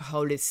 and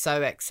alcohol is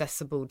so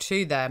accessible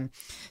to them.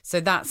 So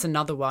that's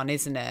another one,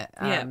 isn't it?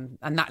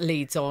 And that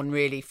leads on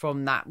really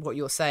from that, what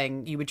you're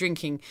saying, you were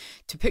drinking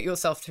to put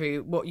yourself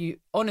through what you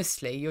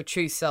honestly, your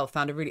true self,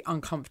 found a really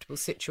uncomfortable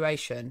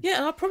situation. Yeah,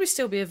 and I'll probably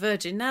still be a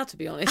virgin now, to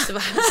be honest, if I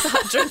hadn't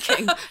started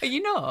drinking. Are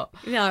you not?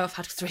 No, I've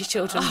had 3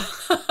 children.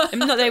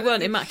 They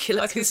weren't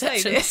immaculate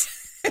conceptions.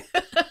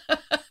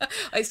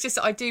 It's just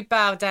I do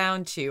bow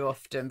down to you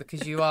often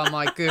because you are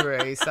my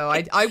guru. So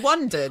I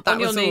wondered. That on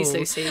your was knees, all.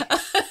 Lucy.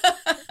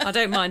 I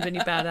don't mind when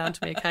you bow down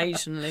to me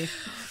occasionally.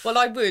 Well,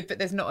 I would, but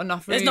there's not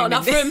enough room. There's not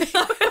enough room.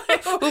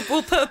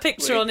 We'll put a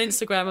picture on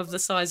Instagram of the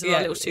size of our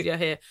little studio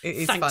here. It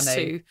is thanks funny.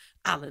 to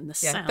Alan, the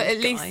sound but at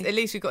guy.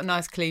 least we've got a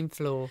nice clean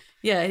floor.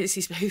 Yeah, he's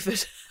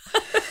hoovered.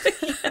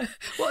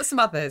 What are some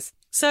others?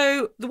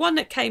 So the one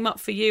that came up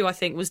for you, I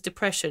think, was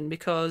depression,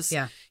 because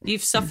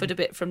you've suffered a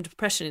bit from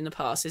depression in the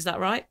past. Is that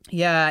right?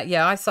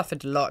 Yeah, I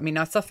suffered a lot. I mean,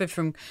 I suffered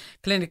from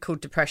clinical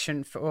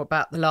depression for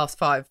about the last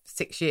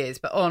 5-6 years,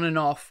 but on and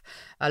off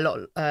a lot,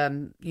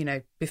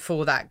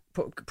 before that,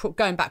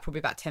 going back probably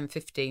about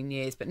 10-15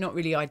 years, but not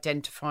really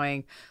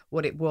identifying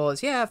what it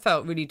was. Yeah, I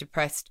felt really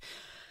depressed.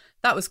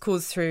 That was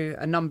caused through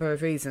a number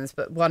of reasons,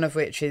 but one of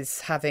which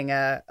is having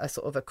a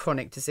sort of a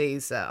chronic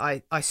disease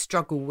that I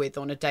struggle with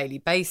on a daily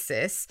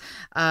basis,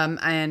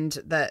 and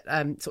that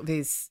sort of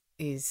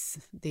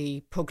is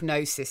the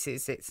prognosis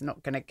is it's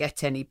not going to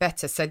get any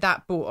better. So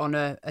that brought on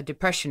a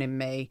depression in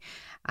me,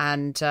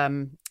 and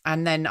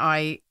then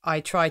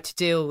I tried to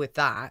deal with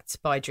that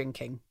by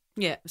drinking.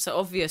 Yeah, so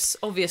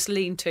obvious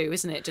lean to,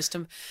 isn't it? Just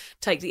to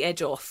take the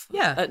edge off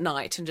at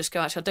night and just go,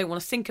 actually, I don't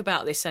want to think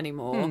about this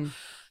anymore.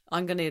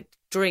 I'm going to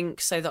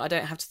drink so that I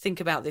don't have to think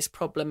about this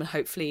problem, and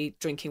hopefully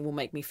drinking will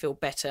make me feel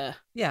better.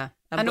 Yeah.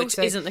 And which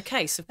also isn't the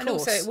case, of course. And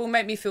also it will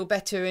make me feel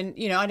better, and,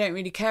 you know, I don't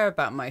really care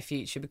about my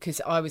future because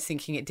I was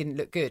thinking it didn't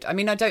look good. I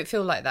mean, I don't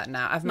feel like that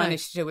now. I've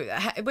managed to deal with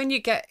it. When you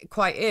get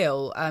quite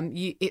ill,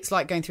 it's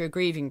like going through a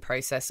grieving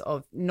process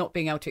of not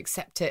being able to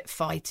accept it,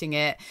 fighting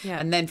it,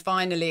 and then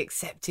finally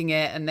accepting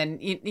it, and then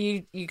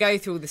you go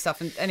through all this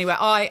stuff. And anyway,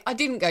 I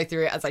didn't go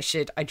through it as I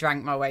should. I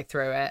drank my way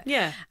through it.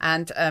 Yeah.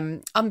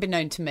 And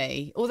unbeknown to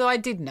me, although I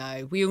did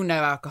know, we all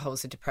know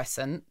alcohol's a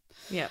depressant.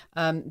 Yeah.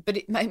 But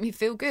it made me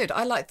feel good.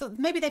 I thought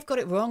maybe they've got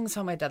it wrong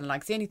somewhere down the line,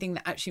 because the only thing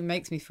that actually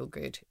makes me feel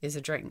good is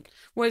a drink.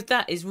 Well,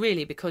 that is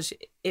really because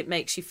it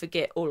makes you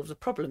forget all of the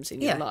problems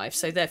in your life.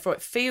 So therefore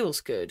it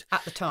feels good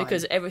at the time,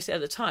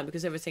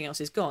 because everything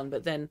else is gone.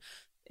 But then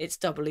it's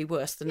doubly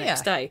worse the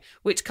next day,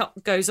 which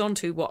goes on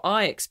to what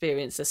I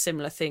experienced, a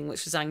similar thing,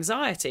 which was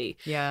anxiety.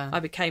 Yeah.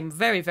 I became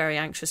very, very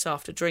anxious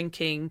after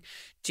drinking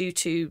due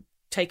to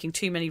taking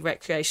too many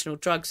recreational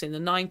drugs in the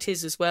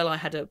 90s as well. I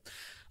had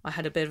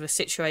a bit of a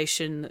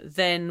situation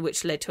then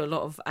which led to a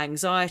lot of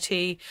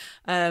anxiety,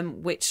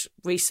 which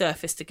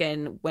resurfaced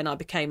again when I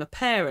became a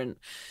parent.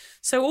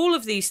 So all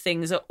of these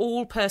things are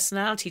all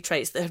personality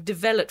traits that have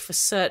developed for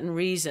certain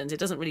reasons. It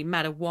doesn't really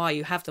matter why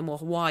you have them or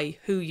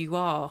who you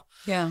are.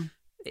 Yeah.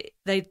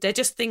 They're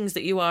just things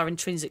that you are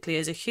intrinsically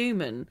as a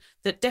human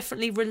that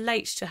definitely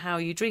relate to how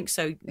you drink.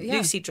 So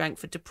Lucy drank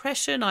for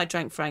depression. I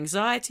drank for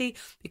anxiety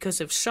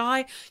because of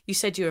shy. You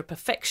said you're a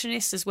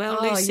perfectionist as well,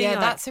 Lucy. Yeah,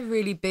 that's a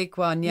really big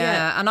one.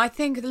 Yeah. And I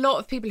think a lot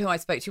of people who I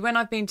spoke to, when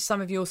I've been to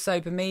some of your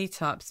sober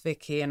meetups,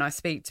 Vicky, and I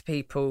speak to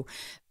people,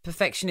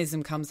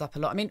 perfectionism comes up a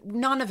lot. I mean,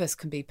 none of us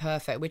can be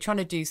perfect. We're trying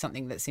to do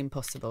something that's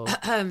impossible.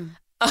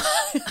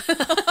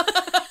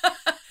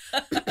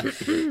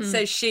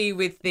 So she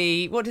with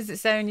the, what does it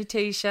say on your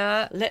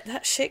T-shirt? Let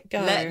that shit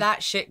go. Let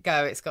that shit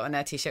go. It's got on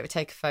her T-shirt. We'll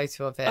take a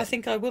photo of it. I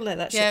think I will let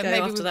that shit go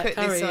after that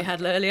curry you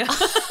had earlier.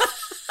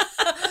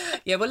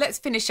 Yeah, well, let's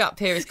finish up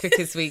here as quick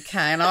as we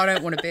can. I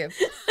don't want to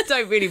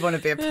don't really want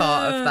to be a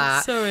part of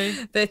that. Sorry.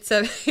 But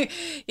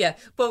yeah,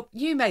 well,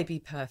 you may be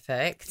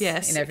perfect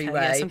in every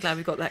way. Yes, I'm glad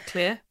we got that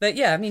clear. But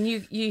yeah, I mean,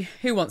 you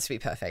who wants to be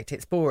perfect?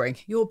 It's boring.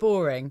 You're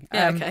boring.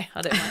 Yeah, okay,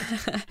 I don't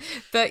mind.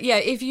 But yeah,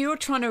 if you're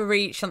trying to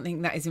reach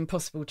something that is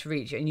impossible to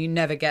reach and you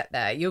never get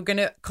there, you're going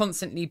to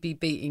constantly be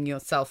beating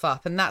yourself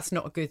up, and that's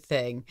not a good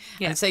thing.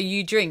 Yeah. And so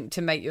you drink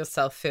to make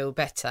yourself feel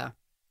better.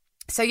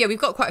 So yeah, we've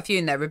got quite a few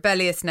in there.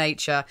 Rebellious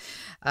nature,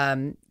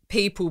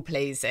 people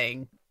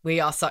pleasing. We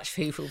are such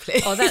people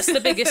pleasers. Oh, that's the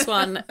biggest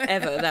one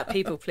ever, that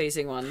people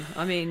pleasing one.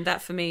 I mean,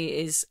 that for me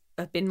is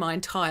been my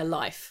entire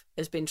life,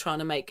 has been trying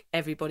to make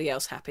everybody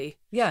else happy.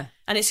 Yeah.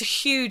 And it's a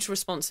huge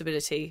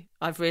responsibility,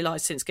 I've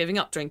realised since giving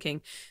up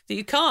drinking, that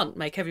you can't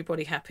make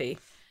everybody happy.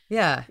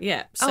 Yeah.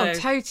 Yeah. So, oh,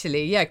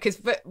 totally. Yeah.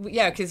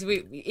 Because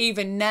we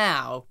even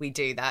now we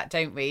do that,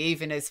 don't we?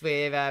 Even as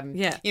we're,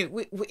 you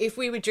know, if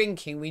we were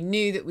drinking, we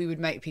knew that we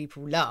would make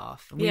people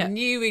laugh. We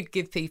knew we'd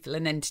give people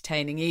an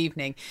entertaining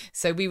evening.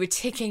 So we were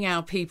ticking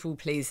our people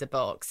pleaser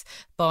box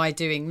by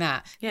doing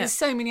that. Yeah. There's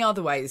so many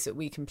other ways that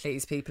we can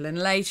please people. And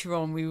later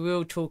on, we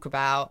will talk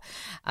about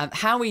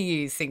how we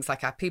use things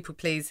like our people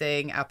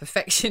pleasing, our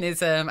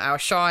perfectionism, our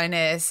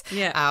shyness,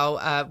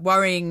 our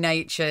worrying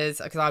natures,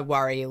 because I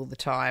worry all the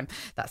time.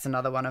 That's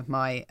another one of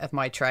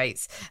my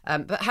traits,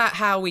 but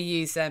how we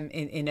use them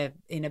in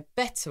a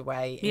better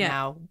way in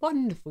our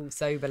wonderful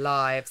sober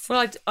lives.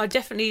 Well, I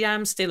definitely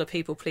am still a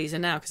people pleaser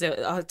now, because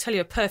I'll tell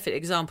you a perfect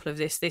example of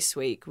this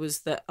week was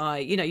that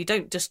you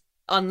don't just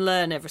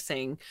unlearn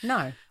everything.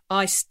 No.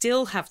 I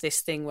still have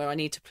this thing where I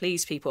need to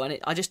please people, and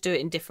I just do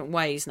it in different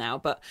ways now.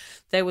 But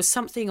there was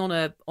something on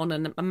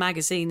a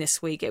magazine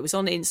this week. It was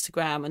on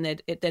Instagram,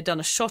 and they'd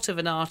done a shot of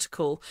an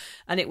article,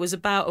 and it was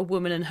about a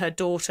woman and her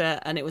daughter,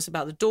 and it was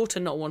about the daughter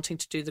not wanting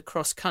to do the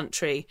cross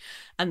country,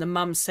 and the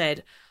mum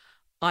said,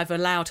 "I've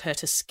allowed her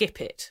to skip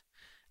it."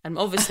 And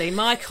obviously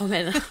my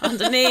comment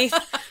underneath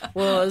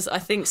was, I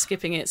think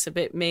skipping it's a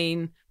bit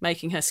mean,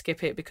 making her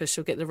skip it because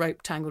she'll get the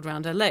rope tangled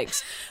around her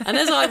legs. And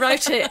as I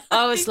wrote it,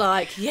 I was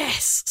like,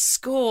 yes,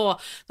 score.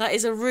 That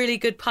is a really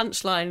good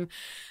punchline.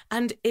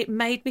 And it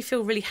made me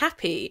feel really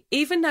happy,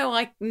 even though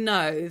I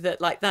know that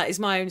that is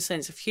my own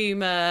sense of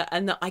humour,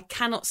 and that I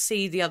cannot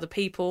see the other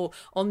people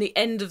on the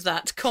end of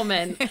that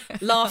comment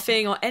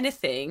laughing or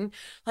anything.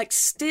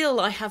 Still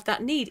I have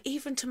that need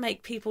even to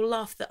make people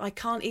laugh that I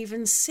can't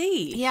even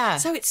see. Yeah.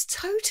 So it's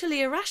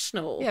totally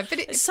irrational. Yeah, but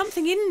it's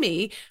something in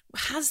me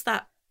has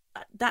that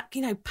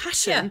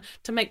passion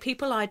to make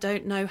people I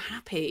don't know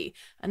happy,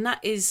 and that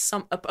is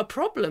a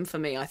problem for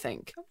me, I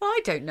think. Well, I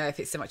don't know if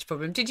it's so much a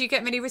problem. Did you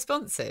get many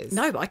responses?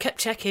 No, but I kept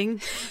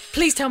checking.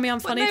 Please tell me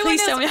I'm funny. Well,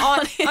 Please tell me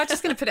I'm funny. I'm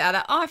just going to put it out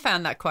there. I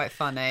found that quite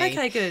funny.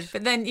 Okay, good.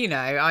 But then,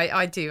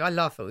 I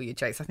laugh at all your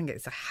jokes. I think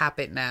it's a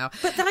habit now.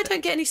 But I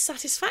don't get any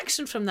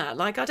satisfaction from that.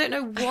 I don't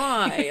know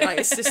why.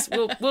 It's just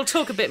we'll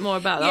talk a bit more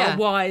about that.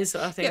 Whys,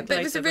 I think. Yeah, but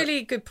it was a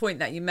really good point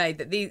that you made,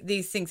 that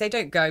these things, they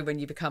don't go when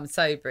you become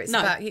sober. It's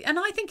about you. And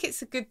I think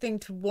it's a good thing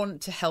to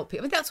want to help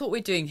people. I mean, that's what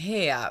we're doing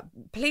here.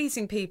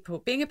 Pleasing people,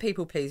 being a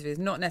people pleaser is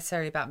not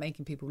necessarily about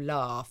making people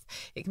laugh.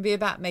 It can be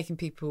about making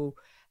people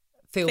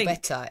feel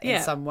better in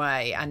some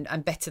way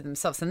and better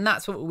themselves. And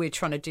that's what we're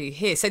trying to do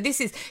here. So this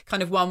is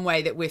kind of one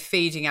way that we're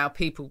feeding our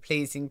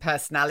people-pleasing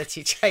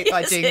personality trait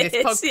by doing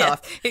this podcast. Yeah.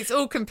 It's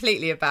all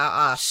completely about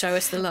us. Show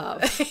us the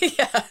love.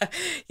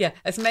 Yeah.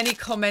 As many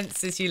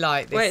comments as you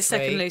like this Wait a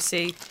second, week.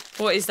 Lucy.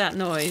 What is that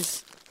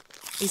noise?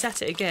 He's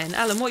at it again.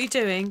 Alan, what are you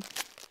doing?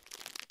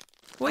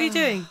 What are you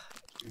doing?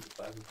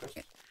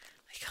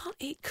 I can't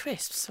eat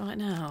crisps right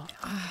now.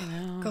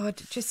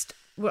 God,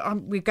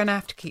 we're going to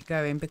have to keep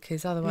going,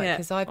 because otherwise,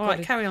 because I've got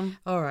to carry on.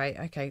 All right,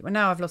 okay. Well,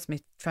 now I've lost my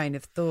train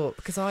of thought,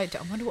 because I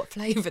wonder what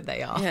flavour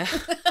they are. Yeah.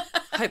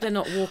 I hope they're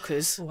not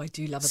Walkers. Oh, I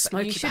do love a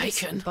smoky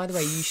bacon. By the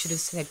way, you should have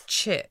said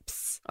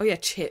chips. Oh yeah,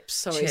 chips.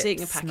 Sorry, he's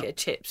eating a packet of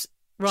chips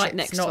right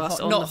next to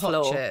us on not the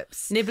floor, hot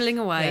chips. Nibbling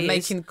away,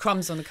 making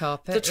crumbs on the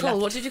carpet. The troll.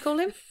 What did you call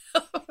him?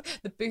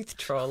 The booth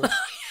troll.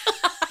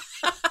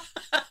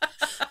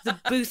 The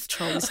booth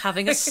troll is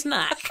having a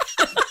snack.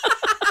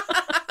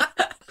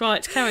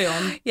 Right, carry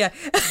on. Yeah.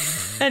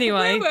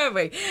 Anyway. Where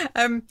were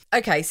we?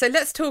 Okay, so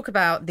let's talk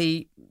about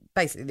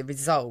basically the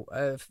result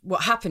of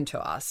what happened to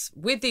us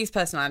with these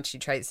personality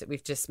traits that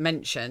we've just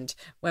mentioned,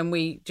 when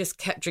we just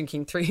kept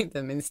drinking through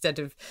them instead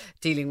of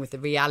dealing with the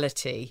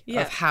reality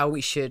of how we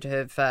should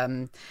have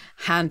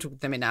handled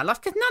them in our life.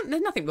 Because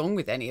there's nothing wrong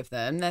with any of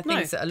them. They're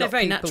things that a lot of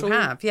people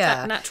have.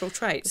 Yeah, natural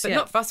traits. But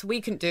not for us.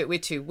 We couldn't do it. We're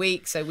too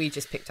weak, so we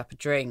just picked up a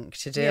drink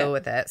to deal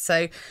with it.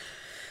 So,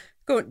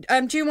 go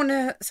on. Do you want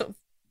to sort of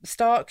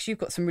start? Because you've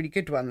got some really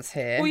good ones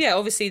here. Well, yeah,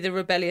 obviously the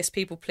rebellious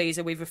people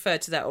pleaser, we've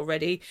referred to that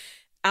already.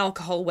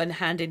 Alcohol went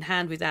hand in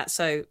hand with that,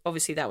 so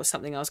obviously that was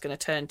something I was going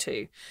to turn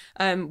to.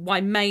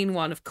 My main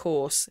one, of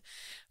course,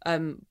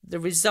 the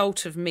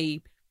result of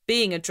me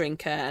being a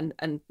drinker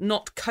and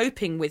not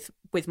coping with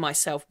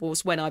myself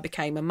was when I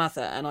became a mother,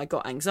 and I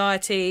got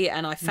anxiety,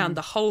 and I found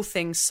the whole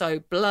thing so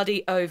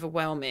bloody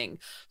overwhelming.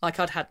 I'd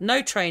had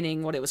no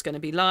training what it was going to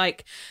be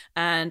like,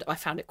 and I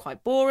found it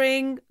quite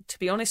boring, to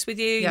be honest with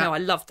you. I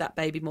loved that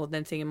baby more than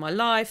anything in my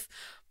life,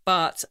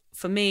 But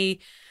for me,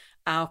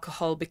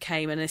 alcohol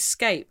became an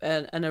escape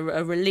and a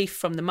relief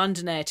from the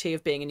mundanity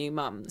of being a new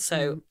mum.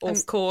 So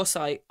of course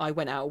I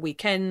went out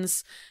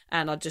weekends,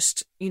 and I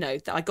just,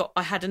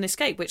 I had an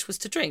escape, which was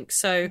to drink.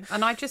 So,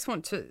 and I just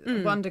want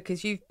to wonder,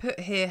 because you've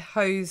put here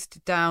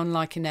hosed down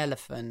like an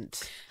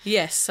elephant.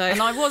 Yes. So, and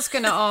I was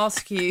going to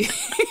ask you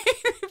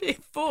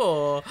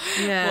before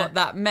what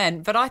that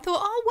meant, but I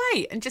thought I'll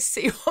wait and just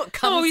see what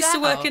comes out. I used to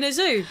work in a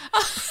zoo.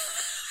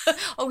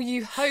 Oh,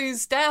 you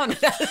hosed down an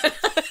elephant.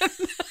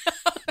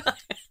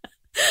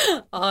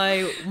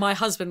 My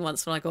husband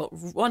once, when I got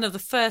one of the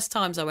first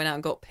times I went out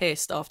and got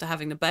pissed after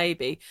having the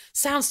baby.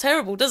 Sounds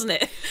terrible, doesn't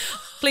it?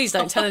 Please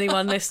don't tell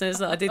anyone, listeners,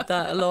 that I did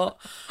that a lot.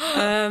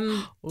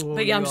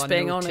 But yeah, I'm just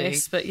being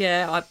honest. But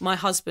yeah, my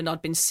husband,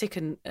 I'd been sick,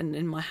 and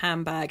in my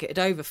handbag, it had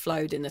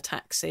overflowed in the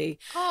taxi.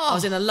 I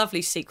was in a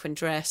lovely sequin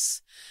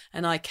dress,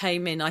 and I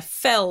came in. I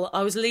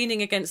was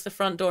leaning against the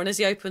front door, and as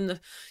he opened at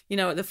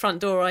the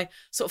front door, I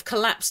sort of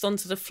collapsed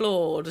onto the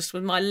floor, just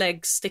with my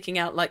legs sticking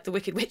out like the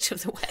Wicked Witch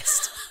of the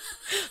West.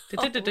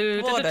 What a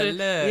look.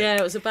 Yeah,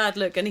 it was a bad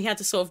look, and he had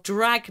to sort of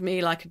drag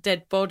me like a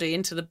dead body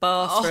into the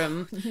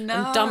bathroom and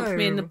dump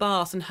me in the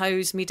bath and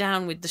hose me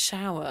down with the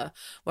shower,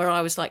 where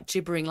I was like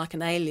gibbering like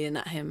an alien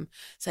at him,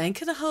 saying,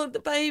 "Can I hold the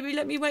baby?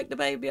 Let me wake the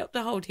baby up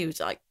to hold." He was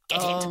like,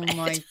 "Get into bed." Oh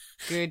my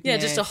goodness. Yeah,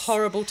 just a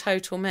horrible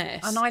total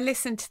mess. And I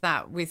listened to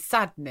that with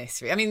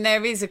sadness. I mean,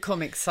 there is a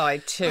comic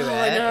side to it.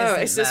 I know,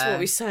 it's just what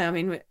we say. I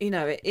mean,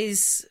 it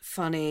is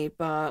funny,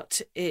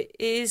 but it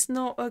is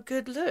not a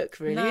good look,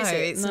 really, is it?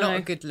 It's not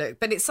a good look.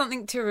 But it's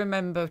something to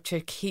remember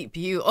to keep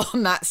you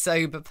on that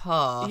sober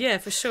path. Yeah,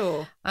 for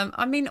sure.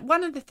 I mean,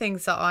 one of the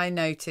things that I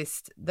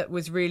noticed that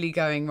was really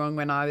going wrong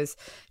when I was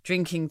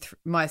drinking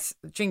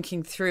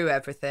through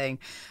everything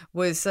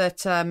was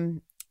that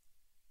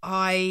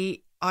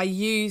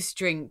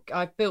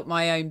I've built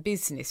my own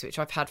business, which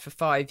I've had for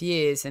 5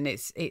 years, and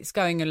it's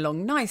going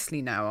along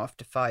nicely now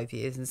after 5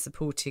 years, and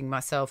supporting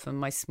myself and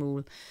my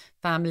small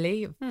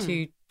family of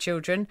 2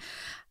 children.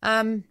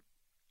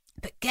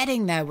 But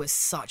getting there was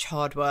such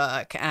hard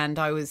work, and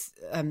I was,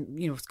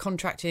 was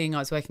contracting, I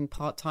was working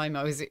part-time,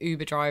 I was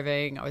Uber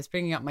driving, I was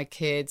bringing up my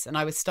kids, and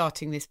I was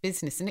starting this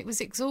business, and it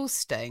was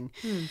exhausting.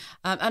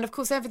 And of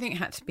course, everything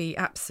had to be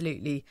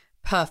absolutely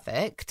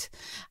perfect.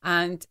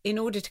 And in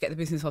order to get the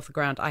business off the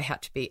ground, I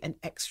had to be an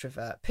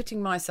extrovert,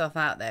 putting myself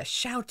out there,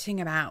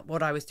 shouting about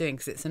what I was doing,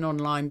 because it's an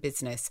online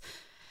business.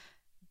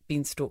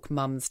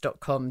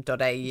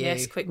 beanstalkmums.com.au.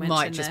 Yes, quick mention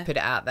might just there. Put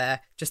it out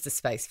there, just a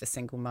space for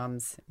single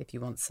mums if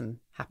you want some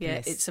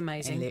happiness. Yeah, it's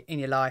amazing in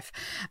your life.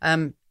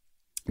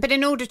 But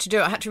in order to do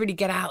it, I had to really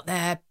get out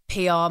there,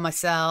 PR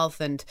myself,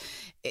 and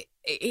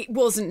it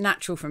wasn't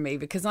natural for me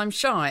because I'm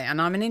shy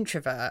and I'm an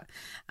introvert,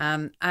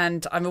 and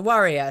I'm a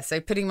worrier.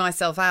 So putting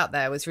myself out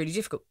there was really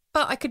difficult.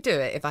 But I could do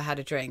it if I had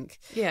a drink.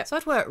 Yeah. So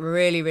I'd work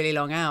really, really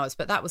long hours,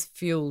 but that was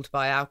fueled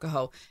by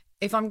alcohol.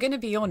 If I'm going to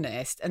be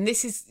honest, and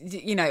this is,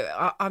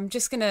 I'm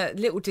just going to,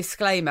 little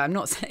disclaimer, I'm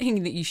not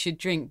saying that you should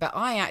drink, but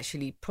I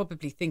actually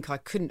probably think I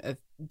couldn't have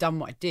done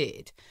what I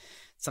did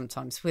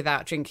sometimes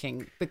without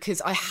drinking,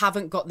 because I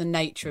haven't got the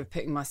nature of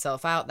putting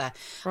myself out there.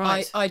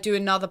 Right. I do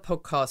another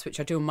podcast, which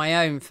I do on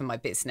my own for my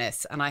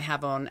business, and I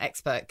have on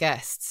expert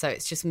guests. So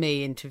it's just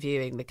me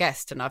interviewing the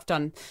guest, and I've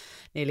done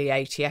nearly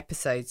 80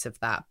 episodes of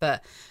that.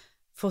 But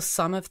for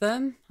some of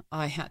them,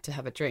 I had to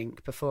have a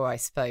drink before I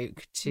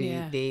spoke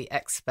to the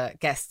expert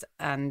guest.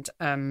 And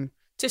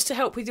just to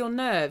help with your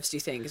nerves, do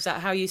you think? Is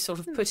that how you sort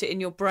of put it in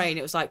your brain?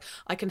 It was like,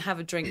 I can have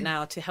a drink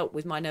now to help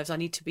with my nerves. I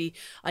need to be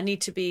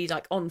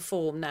like on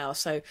form now.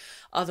 So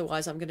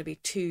otherwise I'm going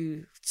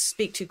to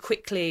speak too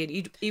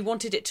quickly. You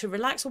wanted it to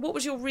relax, or what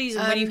was your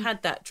reason when you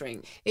had that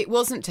drink? It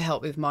wasn't to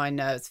help with my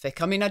nerves,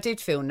 Vic. I mean, I did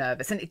feel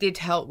nervous and it did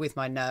help with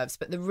my nerves.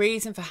 But the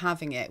reason for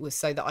having it was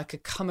so that I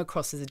could come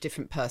across as a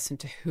different person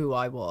to who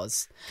I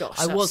was. Gosh,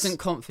 I wasn't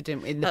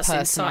confident in the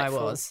person I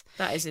was.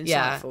 That is insightful.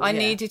 Yeah, I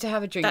needed to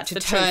have a drink to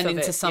turn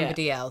into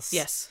somebody else.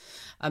 Yes.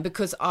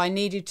 Because I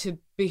needed to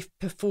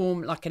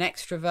perform like an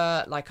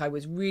extrovert, like I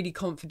was really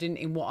confident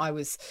in what I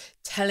was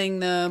telling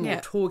them or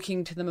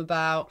talking to them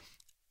about,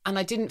 and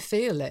I didn't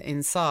feel it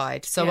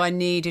inside. So I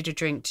needed a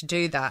drink to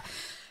do that.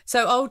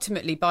 So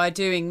ultimately, by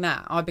doing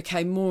that, I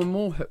became more and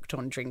more hooked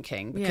on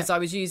drinking, because I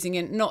was using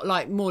it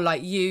more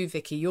like you,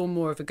 Vicky. You were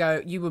more of a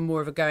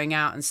going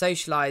out and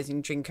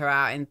socialising drinker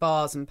out in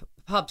bars and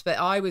pubs, but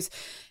I was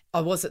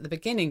at the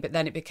beginning, but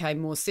then it became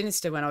more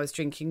sinister when I was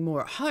drinking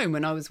more at home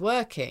when I was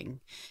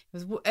working.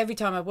 It was every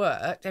time I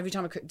worked, every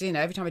time I cooked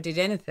dinner, every time I did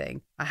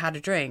anything, I had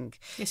a drink.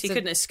 Yes, you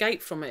couldn't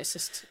escape from it. It's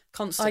just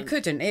constant. I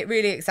couldn't. It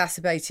really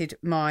exacerbated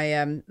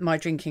my my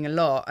drinking a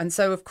lot. And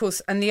so, of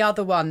course, and the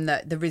other one,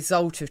 that the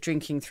result of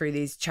drinking through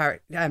these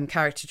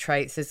character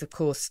traits is, of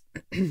course,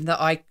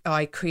 that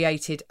I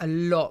created a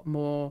lot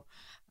more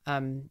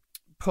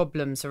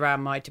problems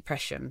around my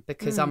depression,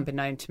 because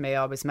unbeknown to me,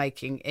 I was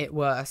making it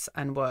worse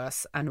and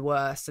worse and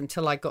worse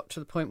until I got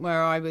to the point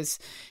where I was,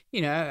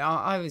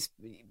 I was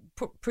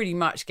pretty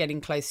much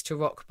getting close to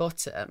rock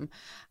bottom.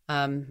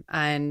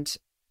 And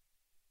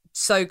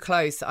so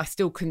close, I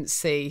still couldn't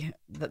see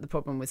that the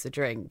problem was the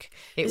drink.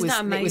 Isn't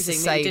that amazing it was a that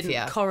you saviour.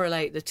 didn't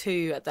correlate the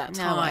two at that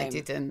time? No, I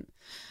didn't.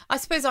 I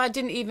suppose I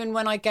didn't even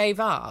when I gave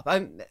up.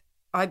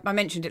 I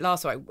mentioned it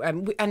last week,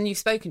 and you've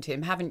spoken to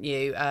him, haven't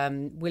you?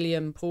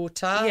 William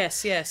Porter.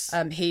 Yes.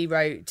 He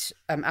wrote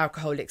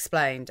Alcohol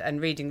Explained,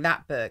 and reading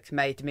that book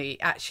made me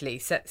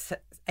actually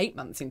 8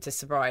 months into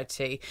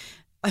sobriety.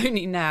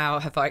 Only now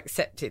have I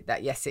accepted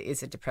that, yes, it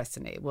is a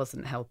depressant. It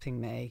wasn't helping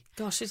me.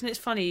 Gosh, isn't it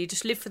funny? You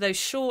just live for those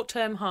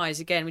short-term highs.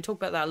 Again, we talk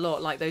about that a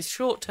lot, like those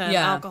short-term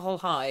alcohol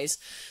highs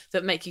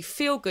that make you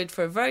feel good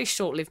for a very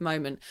short-lived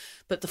moment.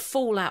 But the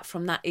fallout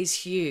from that is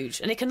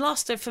huge. And it can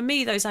last, for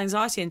me, those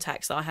anxiety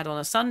attacks that I had on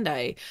a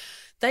Sunday,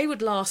 they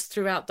would last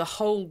throughout the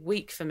whole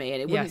week for me.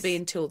 And it wouldn't be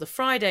until the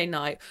Friday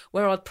night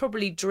where I'd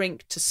probably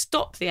drink to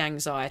stop the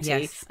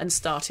anxiety and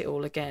start it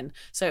all again.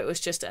 So it was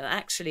just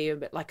actually a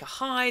bit like a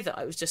high that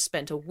I was just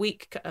spent a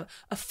week, a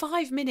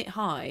 5-minute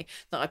high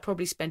that I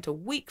probably spent a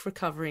week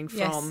recovering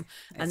from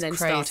and then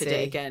started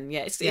it again.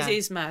 Yeah, it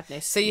is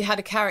madness. So you had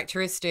a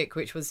characteristic,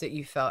 which was that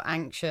you felt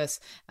anxious.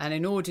 And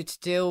in order to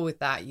deal with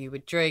that, you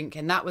would drink.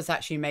 And that was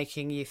actually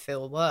making you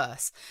feel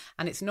worse.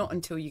 And it's not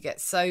until you get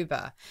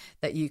sober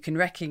that you can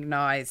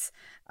recognise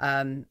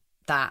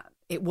that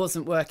it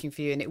wasn't working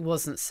for you and it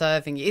wasn't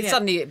serving you.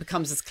 Suddenly it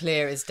becomes as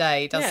clear as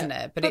day, doesn't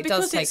it? But it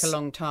does take a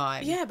long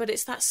time. Yeah, but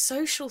it's that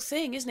social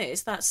thing, isn't it?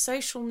 It's that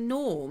social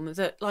norm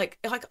that, like,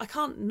 I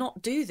can't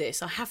not do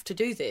this. I have to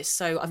do this.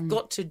 So I've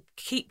got to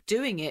keep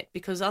doing it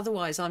because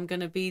otherwise I'm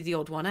going to be the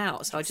odd one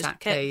out. So I just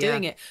kept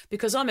doing it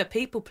because I'm a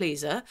people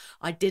pleaser.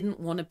 I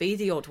didn't want to be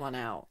the odd one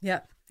out.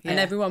 Yeah. And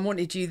everyone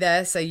wanted you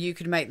there so you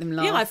could make them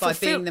laugh by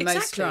being the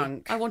most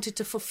drunk. I wanted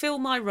to fulfill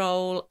my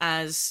role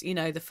as, you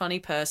know, the funny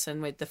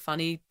person with the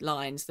funny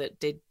lines that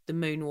did the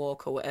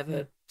moonwalk or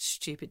whatever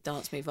stupid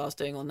dance move I was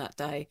doing on that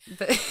day.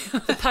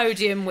 The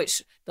podium,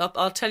 which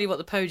I'll tell you what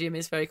the podium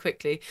is very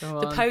quickly.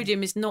 The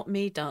podium is not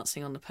me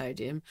dancing on the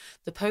podium.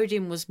 The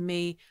podium was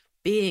me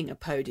being a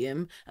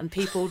podium and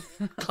people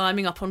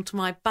climbing up onto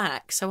my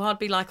back. So I'd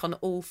be like on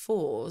all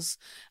fours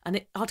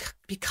and I'd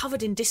be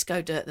covered in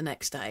disco dirt the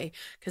next day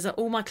because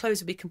all my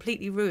clothes would be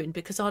completely ruined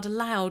because I'd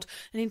allowed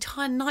an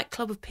entire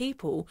nightclub of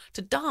people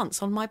to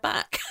dance on my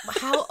back.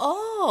 How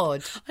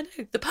odd. I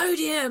know. The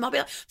podium. I'd be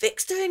like,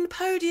 Vic's doing the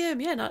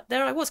podium. Yeah, no,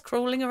 there I was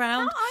crawling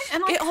around.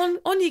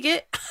 On you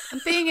get. And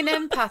being an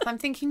empath, I'm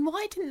thinking,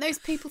 why didn't those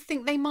people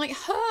think they might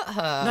hurt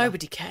her?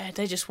 Nobody cared.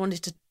 They just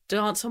wanted to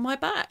dance on my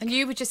back. And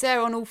you were just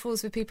there on all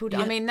fours with people.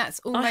 I mean,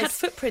 that's almost... I had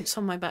footprints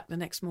on my back the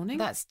next morning.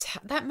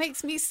 That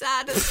makes me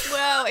sad as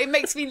well. It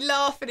makes me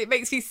laugh and it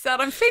makes me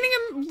sad. I'm feeling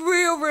a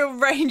real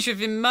range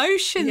of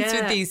emotions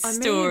with these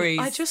stories.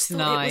 I just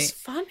thought it was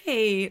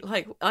funny.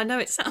 Like, I know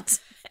it sounds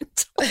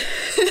mental.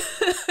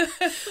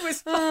 It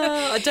was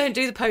funny. I don't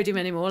do the podium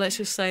anymore, let's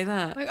just say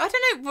that. I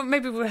don't know,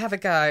 maybe we'll have a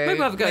go. Maybe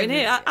we'll have a go in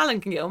here. Alan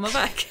can get on my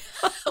back.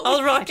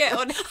 I'll ride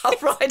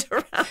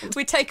around.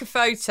 We take a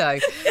photo.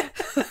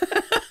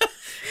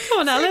 Come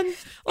on, Alan.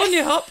 On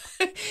your hop.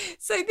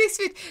 So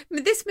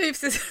this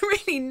moves us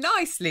really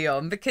nicely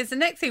on because the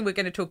next thing we're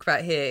going to talk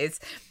about here is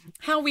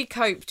how we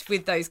coped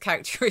with those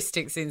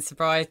characteristics in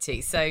sobriety.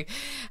 So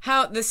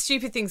how the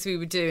stupid things we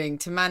were doing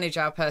to manage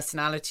our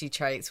personality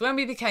traits. When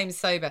we became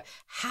sober,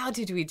 how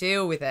did we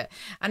deal with it?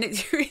 And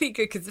it's really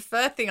good because the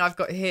first thing I've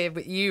got here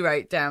what you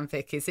wrote down,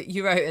 Vic, is that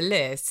you wrote a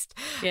list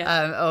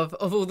of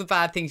all the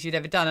bad things you'd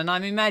ever done. And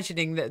I'm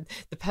imagining that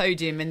the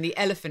podium and the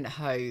elephant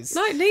hose.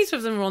 No, neither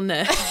of them are on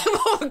there.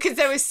 Because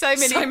there were so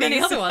many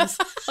other ones.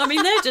 I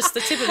mean, they're just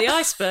the tip of the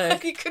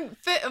iceberg. You couldn't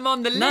fit them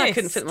on the list. No, I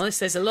couldn't fit them on the list.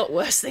 There's a lot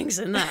worse things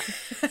than that.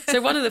 So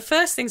one of the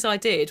first things I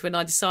did when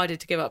I decided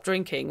to give up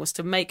drinking was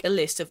to make a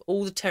list of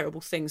all the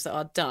terrible things that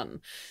I'd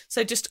done.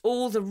 So just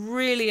all the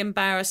really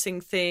embarrassing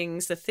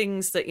things, the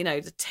things that, you know,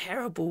 the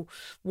terrible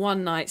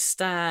one-night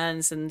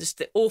stands and just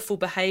the awful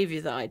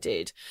behaviour that I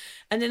did.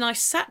 And then I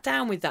sat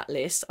down with that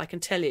list. I can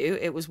tell you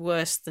it was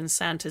worse than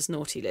Santa's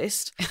naughty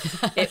list.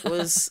 It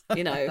was,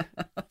 you know,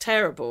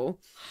 terrible.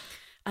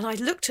 And I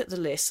looked at the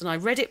list and I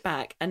read it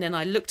back and then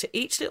I looked at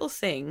each little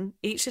thing,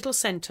 each little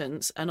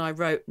sentence, and I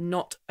wrote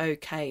not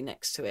okay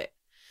next to it.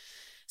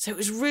 So it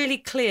was really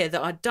clear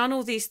that I'd done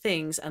all these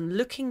things, and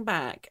looking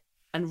back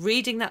and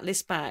reading that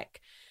list back,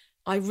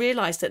 I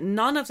realised that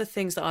none of the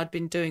things that I'd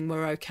been doing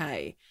were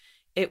okay.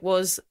 It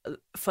was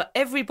for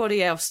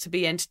everybody else to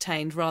be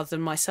entertained rather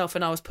than myself,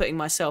 and I was putting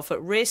myself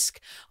at risk.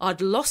 I'd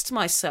lost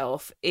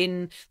myself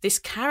in this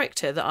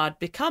character that I'd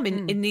become,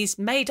 in these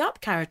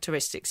made-up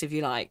characteristics, if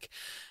you like.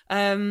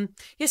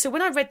 So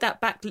when I read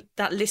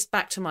that list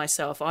back to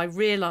myself, I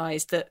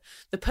realised that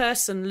the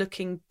person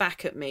looking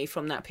back at me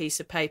from that piece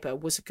of paper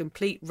was a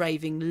complete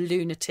raving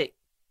lunatic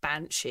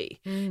banshee.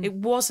 It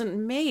wasn't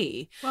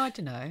me. Well, I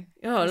don't know.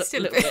 Oh, a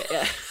little bit,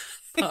 yeah.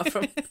 Apart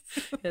from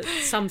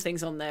some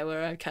things on there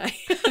were okay.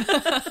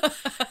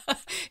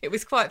 It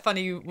was quite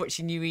funny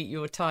watching you eat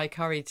your Thai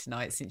curry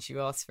tonight since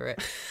you asked for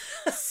it.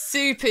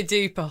 Super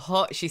duper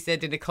hot, she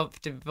said in a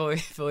confident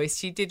voice.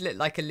 She did look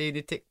like a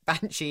lunatic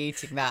banshee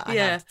eating that. I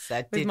have to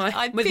say. With my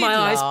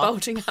eyes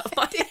bulging out of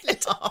my head.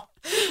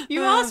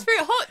 You asked for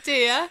it hot,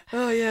 dear.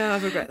 Oh, yeah, I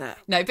regret that.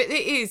 No, but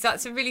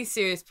that's a really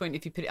serious point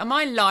if you put it. And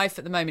my life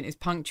at the moment is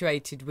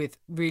punctuated with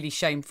really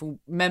shameful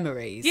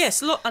memories.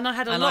 Yes, and I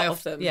had a lot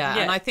of them. Yeah,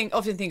 and I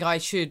often think I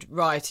should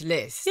write a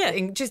list. Yeah.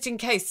 Just in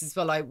case as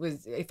well,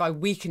 if I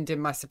weakened in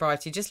my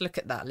sobriety, just look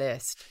at that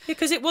list.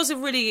 Because it was a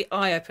really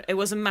eye-opener. It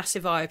was a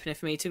massive eye-opener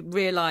for me to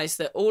realise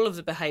that all of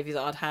the behaviour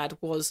that I'd had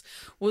was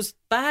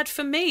bad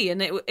for me. And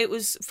it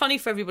was funny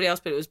for everybody else,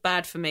 but it was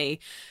bad for me.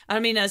 I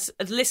mean, as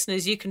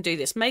listeners, you can do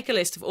this. Make a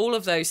list of all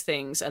of those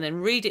things and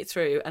then read it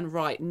through and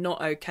write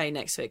not okay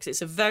next to it. 'Cause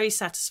it's a very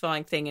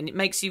satisfying thing, and it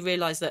makes you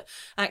realise that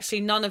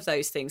actually none of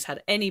those things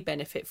had any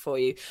benefit for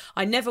you.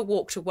 I never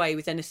walked away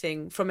with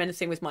anything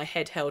with my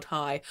head held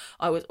high.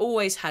 I was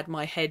always had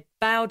my head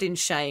bowed in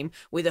shame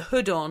with a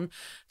hood on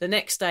the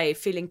next day,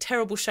 feeling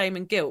terrible shame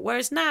and guilt.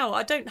 Whereas now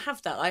I don't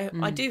have that.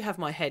 I do have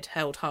my head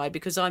held high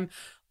because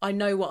I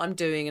know what I'm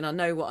doing, and I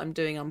know what I'm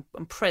doing.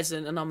 I'm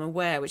present and I'm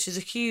aware, which is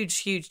a huge,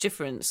 huge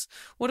difference.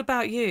 What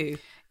about you?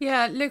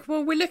 Yeah, look,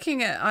 well, we're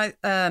looking at,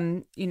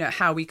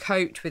 how we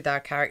coped with our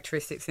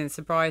characteristics in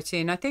sobriety.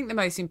 And I think the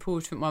most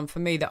important one for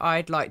me that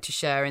I'd like to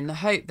share, in the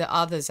hope that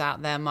others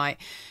out there might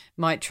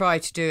try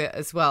to do it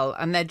as well,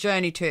 and their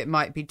journey to it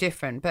might be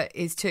different, but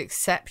is to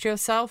accept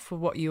yourself for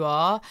what you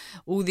are.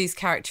 All these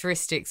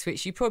characteristics,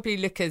 which you probably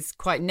look as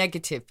quite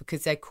negative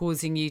because they're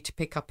causing you to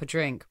pick up a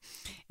drink.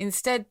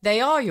 Instead,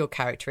 they are your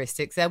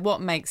characteristics. They're what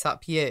makes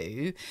up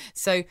you.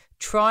 So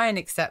try and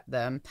accept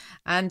them.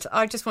 And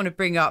I just want to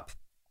bring up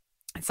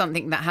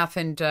something that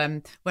happened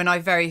when I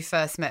very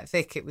first met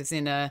Vic. It was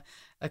in a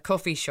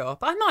coffee shop.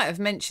 I might have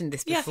mentioned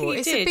this before. Yeah,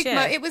 I think you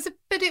did.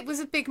 It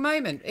was a big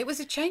moment. It was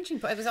a changing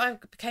point. I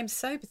became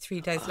sober 3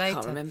 days later. I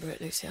can't remember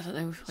it, Lucy. I don't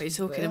know what you're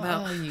talking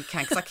about. Oh, you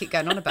can, because I keep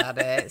going on about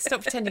it.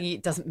 Stop pretending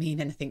it doesn't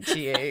mean anything to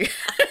you.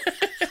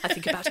 I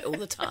think about it all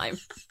the time.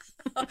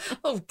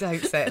 Oh,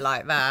 don't say it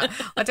like that.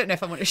 I don't know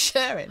if I want to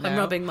share it now. I'm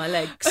rubbing my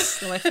legs,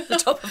 the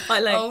top of my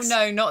legs. Oh,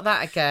 no, not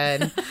that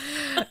again.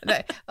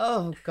 No.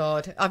 Oh,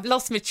 God. I've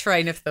lost my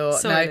train of thought.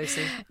 Sorry, no,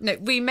 Lucy. No,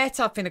 we met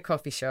up in a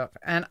coffee shop,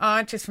 and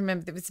I just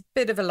remember it was a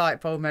bit of a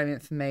light bulb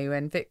moment for me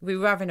when we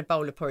were having a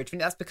bowl of porridge.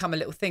 And that's become a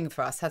little thing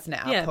for us, hasn't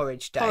it? Our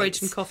porridge dates.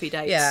 Porridge and coffee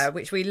dates. Yeah,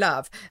 which we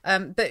love.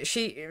 But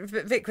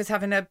Vic was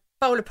having a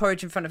bowl of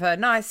porridge in front of her, a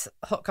nice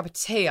hot cup of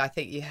tea, I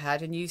think you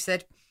had, and you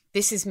said,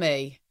 "This is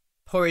me,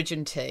 porridge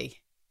and tea."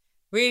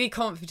 Really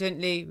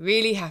confidently,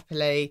 really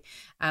happily.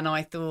 And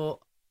I thought,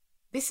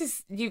 this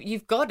is,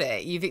 you've got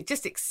it. You've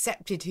just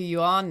accepted who you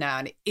are now.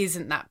 And it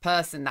isn't that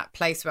person, that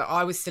place where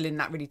I was still in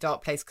that really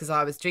dark place because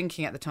I was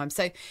drinking at the time.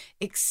 So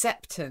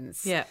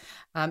acceptance. Yeah.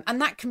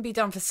 And that can be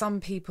done for some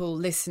people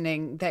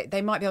listening.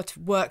 They might be able to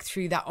work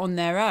through that on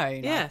their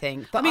own, Yeah. I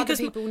think. But other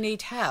people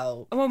need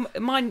help. Well,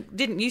 mine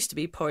didn't used to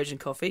be porridge and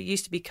coffee. It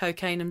used to be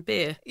cocaine and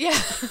beer.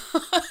 Yeah.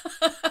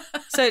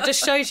 So it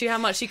just shows you how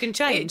much you can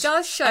change. It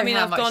does show. I mean,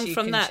 how I've much gone you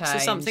from can that to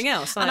change. something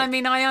else. And I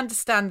mean, I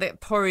understand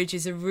that porridge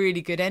is a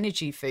really good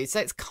energy food, so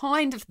it's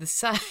kind of the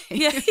same.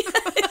 Yeah,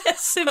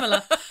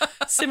 similar.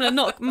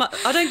 Not.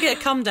 I don't get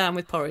a come down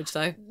with porridge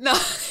though. No.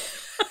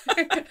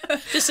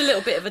 Just a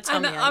little bit of a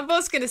tummy And ache. I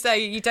was going to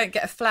say you don't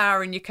get a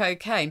flour in your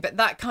cocaine, but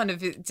that kind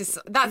of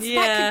that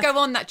could go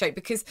on, that joke,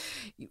 because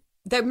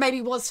there maybe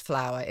was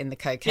flour in the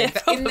cocaine. Yeah,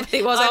 but probably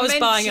it was. I was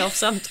buying it off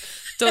some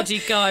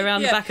dodgy guy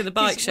around the back of the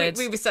bike sheds.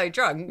 We were so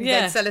drunk,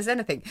 Yeah. they'd sell us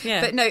anything.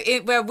 Yeah. But no,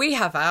 where we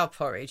have our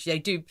porridge, they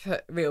do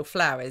put real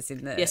flowers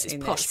in the. Yes,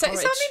 it's posh So,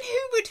 porridge.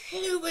 I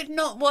mean, who would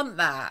not want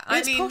that?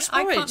 It's posh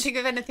I can't porridge. think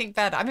of anything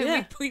better. I mean,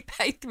 Yeah. we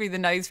pay through the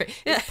nose for it.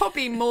 It's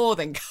probably more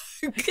than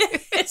Coke.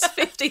 It's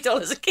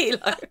 $50 a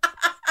kilo.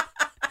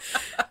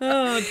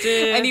 Oh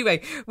dear.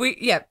 Anyway,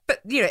 but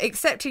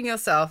accepting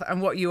yourself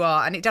and what you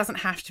are, and it doesn't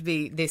have to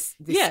be this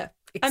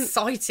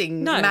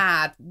exciting,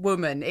 mad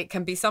woman. It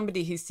can be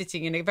somebody who's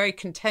sitting in a very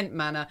content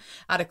manner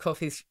at a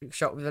coffee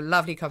shop with a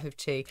lovely cup of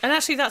tea. And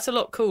actually, that's a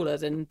lot cooler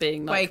than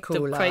being Way like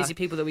cooler. the crazy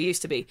people that we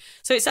used to be.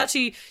 So it's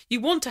actually,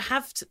 you want to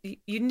have,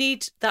 you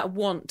need that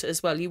want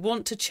as well. You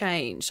want to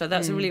change. So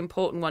that's a really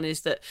important one,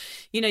 is that,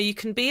 you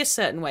can be a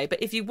certain way,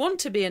 but if you want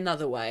to be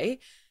another way,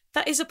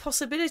 that is a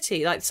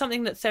possibility. Like,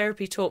 something that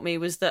therapy taught me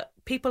was that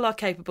people are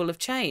capable of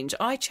change.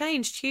 I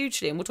changed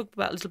hugely, and we'll talk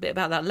about a little bit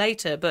about that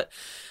later. But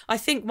I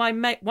think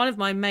one of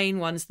my main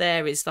ones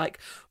there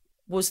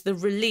was the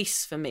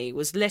release for me,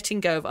 was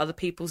letting go of other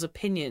people's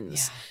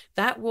opinions. Yeah.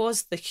 That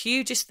was the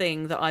hugest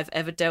thing that I've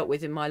ever dealt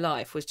with in my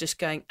life, was just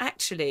going,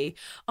 actually,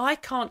 I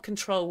can't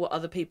control what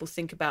other people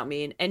think about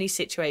me in any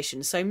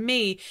situation. So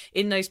me,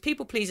 in those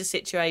people pleaser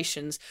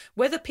situations,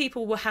 whether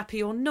people were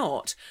happy or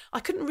not, I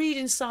couldn't read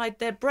inside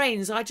their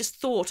brains. I just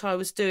thought I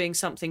was doing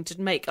something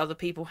to make other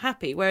people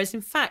happy. Whereas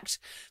in fact,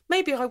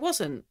 maybe I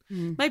wasn't.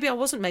 Maybe I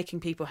wasn't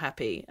making people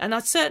happy. And I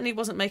certainly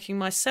wasn't making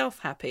myself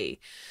happy.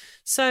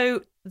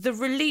 So the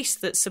release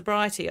that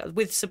sobriety and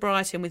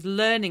with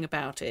learning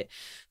about it,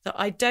 that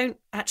I don't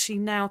actually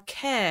now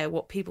care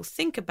what people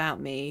think about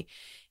me,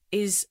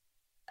 is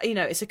you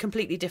know, it's a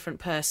completely different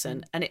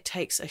person, and it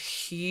takes a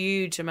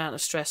huge amount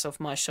of stress off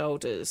my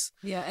shoulders.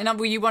 Yeah, and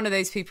were you one of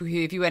those people who,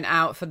 if you went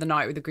out for the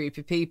night with a group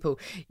of people,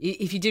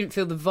 if you didn't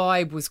feel the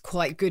vibe was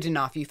quite good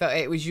enough, you felt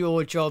it was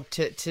your job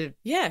to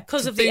yeah,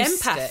 because of the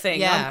empath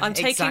thing. Yeah, I'm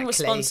taking exactly.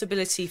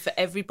 responsibility for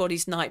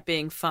everybody's night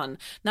being fun.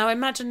 Now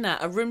imagine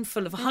that, a room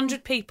full of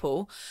 100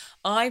 people.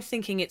 I'm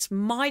thinking it's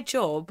my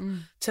job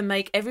to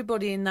make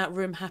everybody in that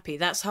room happy.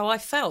 That's how I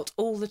felt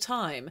all the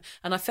time,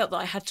 and I felt that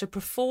I had to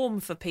perform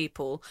for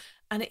people.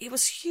 And it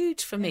was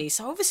huge for me.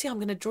 So obviously I'm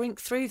going to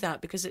drink through that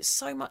because it's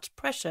so much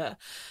pressure.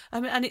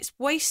 And it's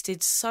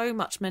wasted so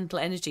much mental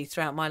energy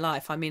throughout my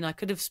life. I mean, I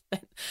could have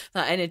spent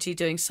that energy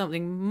doing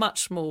something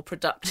much more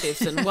productive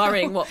than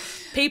worrying what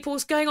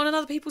people's going on in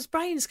other people's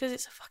brains, because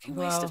it's a fucking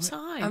waste of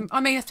time.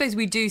 I mean, I suppose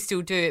we do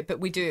still do it,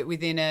 but we do it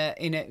within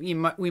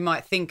we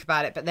might think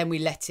about it, but then we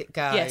let it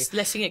go. Yes,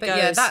 letting it go.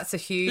 Yeah, that's a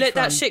huge Let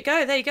one. that shit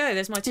go. There you go.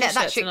 There's my T-shirt. Let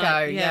that shit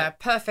tonight. go. Yeah,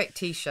 perfect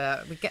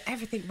T-shirt. We get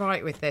everything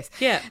right with this.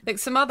 Yeah. Look,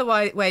 some other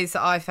ways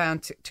that I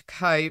found to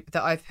cope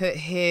that I've put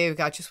here,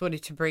 I just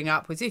wanted to bring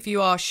up, was if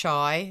you are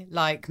shy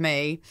like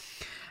me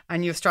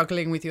and you're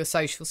struggling with your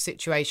social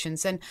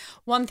situations, and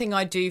one thing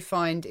I do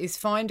find is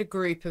find a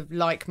group of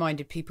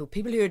like-minded people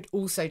who are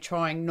also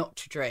trying not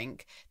to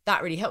drink.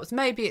 That really helps.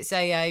 Maybe it's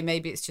AA,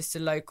 maybe it's just a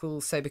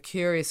local sober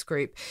curious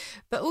group.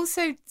 But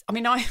also, I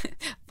mean,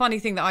 funny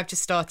thing that I've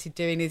just started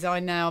doing is I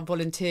now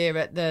volunteer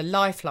at the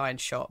Lifeline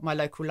shop, my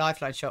local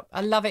Lifeline shop.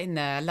 I love it in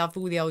there. I love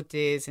all the old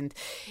dears, and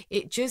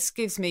it just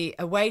gives me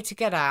a way to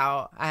get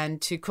out and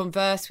to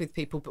converse with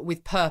people, but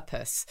with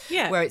purpose.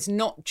 Yeah. Where where it's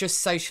not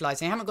just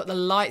socialising. I haven't got the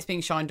lights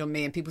being shined on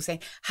me and people saying,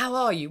 how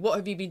are you? What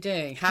have you been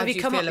doing? How do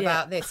you feel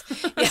about this?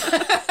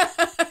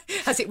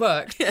 Has it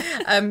worked?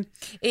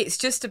 It's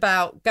just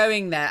about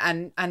going there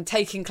and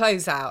taking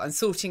clothes out and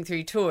sorting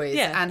through toys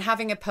and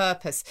having a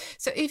purpose.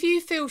 So if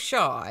you feel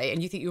shy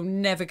and you think you'll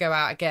never go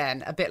out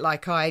again, a bit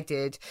like I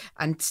did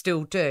and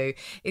still do,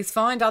 is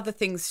find other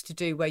things to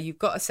do where you've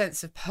got a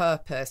sense of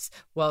purpose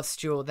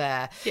whilst you're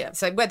there. Yeah.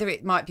 So whether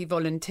it might be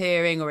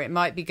volunteering or it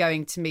might be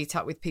going to meet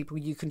up with people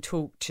you can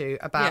talk to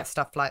about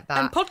stuff like that.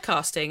 And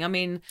podcasting. I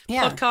mean,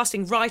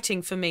 podcasting,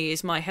 writing for me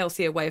is my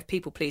healthier way of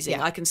people pleasing.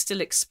 I can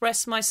still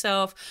express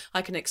myself.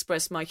 I can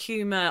express my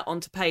humour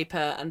onto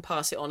paper and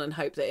pass it on and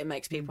hope that it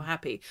makes people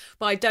happy.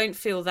 But I don't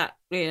feel that,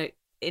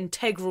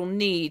 integral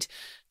need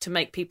to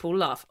make people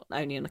laugh,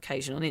 only on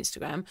occasion on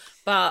Instagram.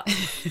 But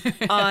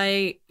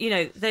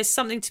there's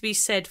something to be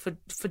said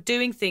for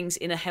doing things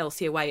in a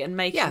healthier way and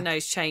making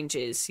those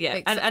changes. Yeah.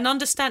 And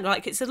understand,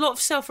 like, it's a lot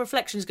of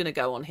self-reflection is going to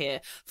go on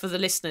here for the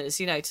listeners,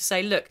 to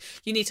say, look,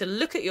 you need to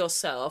look at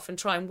yourself and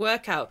try and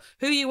work out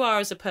who you are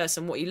as a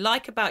person, what you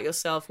like about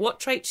yourself, what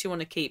traits you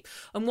want to keep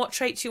and what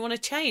traits you want to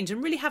change,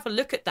 and really have a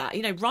look at that,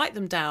 write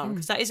them down,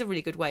 because that is a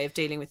really good way of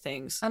dealing with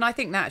things. And I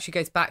think that actually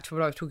goes back to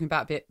what I was talking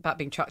about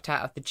being chucked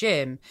out of the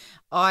gym.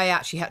 I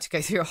actually had to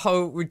go through a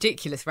whole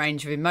ridiculous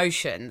range of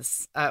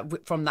emotions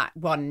from that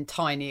one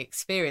tiny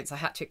experience. I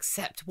had to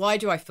accept, why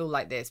do I feel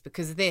like this?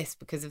 Because of this,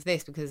 because of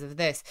this, because of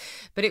this.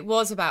 But it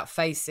was about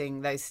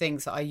facing those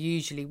things that I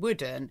usually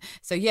wouldn't.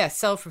 So yeah,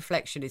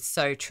 self-reflection is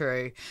so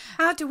true.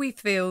 How do we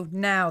feel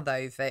now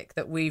though, Vic,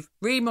 that we've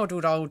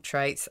remodeled old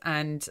traits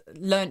and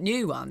learnt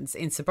new ones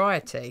in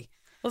sobriety?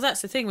 Well,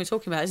 that's the thing we're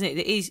talking about, isn't it?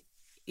 It is,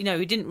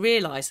 we didn't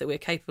realise that we're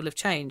capable of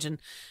change.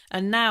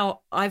 And now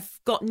I've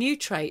got new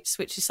traits,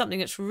 which is something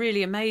that's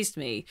really amazed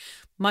me.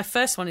 My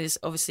first one is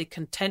obviously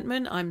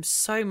contentment. I'm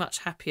so much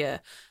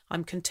happier.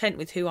 I'm content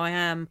with who I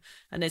am.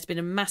 And there's been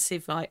a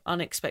massive,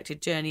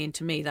 unexpected journey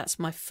into me. That's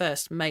my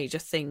first major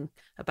thing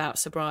about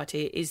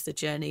sobriety, is the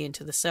journey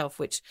into the self,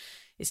 which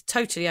is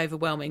totally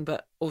overwhelming,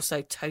 but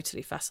also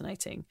totally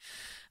fascinating.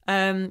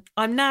 I'm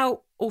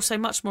now also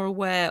much more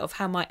aware of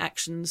how my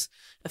actions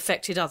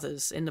affected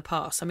others in the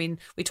past. I mean,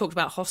 we talked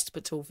about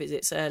hospital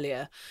visits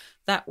earlier.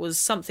 That was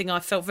something I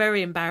felt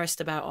very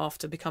embarrassed about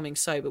after becoming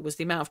sober, was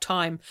the amount of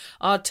time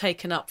I'd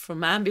taken up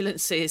from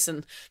ambulances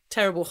and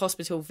terrible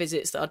hospital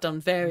visits that I'd done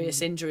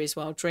various injuries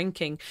while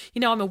drinking.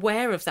 I'm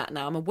aware of that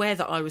now. I'm aware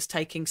that I was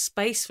taking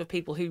space for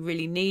people who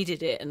really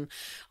needed it. And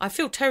I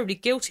feel terribly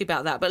guilty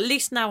about that. But at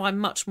least now I'm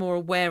much more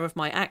aware of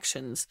my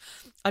actions.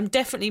 I'm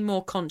definitely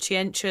more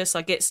conscientious.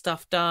 I get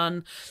stuff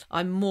done.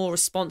 I'm more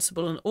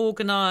responsible and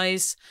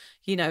organised.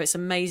 It's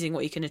amazing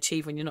what you can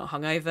achieve when you're not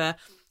hungover.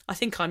 I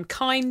think I'm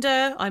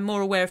kinder. I'm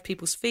more aware of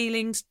people's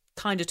feelings,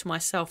 kinder to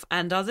myself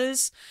and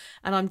others.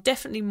 And I'm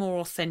definitely more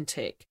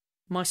authentic.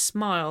 My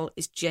smile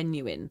is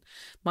genuine.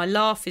 My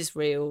laugh is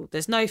real.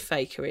 There's no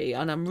fakery.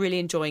 And I'm really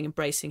enjoying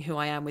embracing who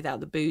I am without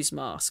the booze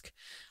mask.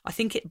 I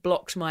think it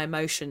blocked my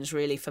emotions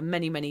really for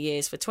many, many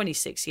years. For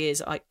 26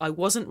 years, I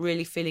wasn't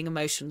really feeling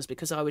emotions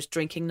because I was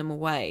drinking them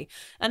away.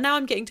 And now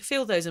I'm getting to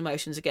feel those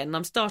emotions again. And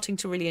I'm starting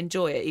to really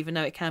enjoy it, even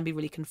though it can be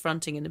really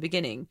confronting in the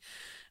beginning.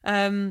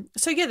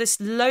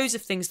 There's loads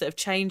of things that have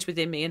changed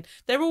within me, and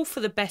they're all for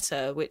the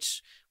better,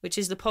 which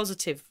is the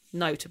positive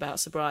note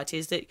about sobriety,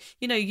 is that,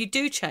 you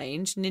do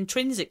change, and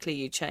intrinsically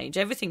you change.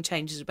 Everything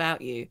changes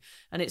about you,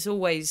 and it's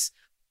always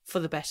for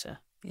the better.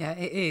 Yeah,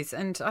 it is.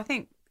 And I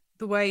think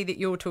the way that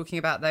you're talking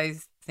about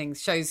those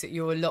things shows that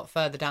you're a lot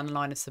further down the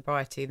line of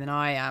sobriety than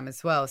I am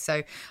as well.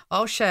 So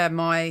I'll share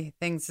my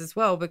things as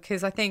well,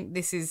 because I think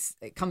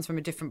it comes from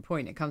a different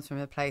point. It comes from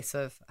a place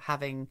of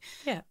having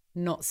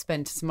not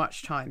spent as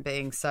much time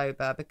being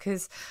sober,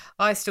 because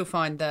I still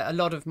find that a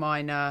lot of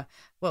mine are,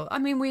 well, I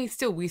mean, we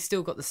still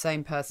got the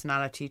same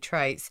personality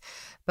traits,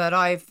 but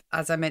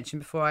as I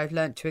mentioned before, I've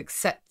learned to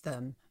accept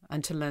them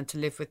and to learn to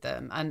live with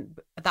them. And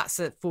that's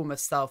a form of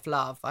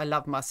self-love. I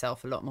love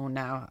myself a lot more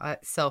now.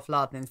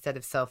 Self-love instead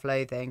of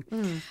self-loathing.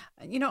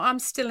 You know, I'm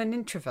still an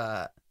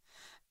introvert.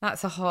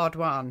 That's a hard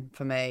one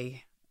for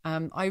me.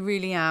 I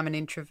really am an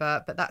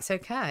introvert, but that's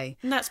okay.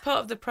 And that's part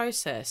of the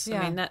process. Yeah.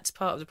 I mean, that's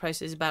part of the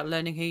process about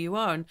learning who you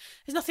are. And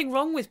there's nothing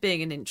wrong with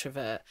being an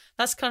introvert.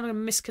 That's kind of a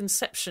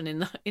misconception in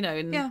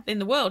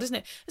the world, isn't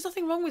it? There's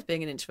nothing wrong with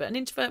being an introvert. An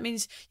introvert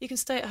means you can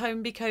stay at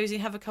home, be cosy,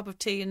 have a cup of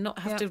tea, and not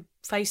have to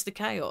face the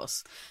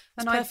chaos.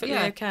 It's perfectly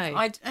okay.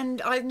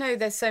 I know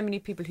there's so many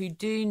people who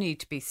do need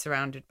to be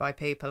surrounded by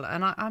people,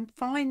 and I'm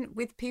fine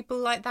with people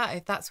like that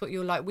if that's what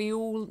you're like. We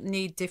all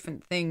need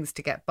different things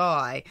to get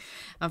by,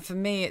 and for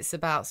me it's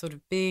about sort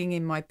of being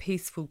in my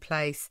peaceful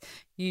place,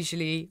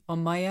 usually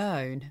on my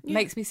own.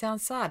 Makes me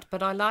sound sad,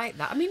 but I like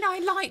that. I mean, I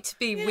like to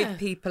be with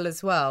people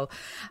as well,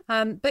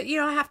 but you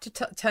know, I have to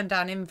turn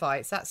down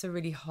invites. That's a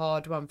really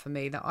hard one for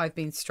me that I've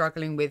been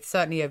struggling with,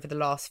 certainly over the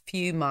last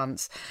few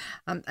months,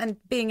 and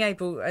being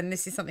able, and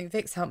this is something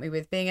Vic's helped me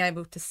with, being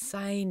able to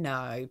say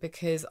no,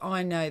 because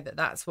I know that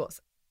that's what's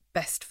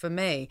best for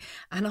me,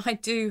 and I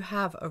do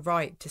have a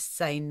right to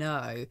say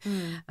no.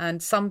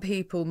 And some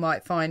people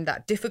might find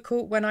that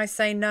difficult when I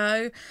say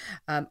no.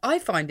 I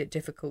find it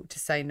difficult to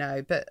say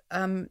no, but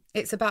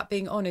it's about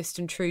being honest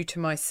and true to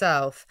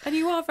myself. And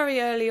you are very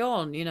early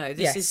on, you know.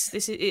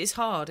 It's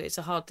hard. It's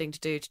a hard thing to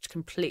do, to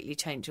completely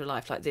change your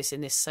life like this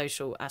in this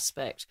social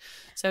aspect.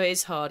 So it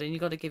is hard, and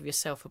you've got to give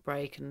yourself a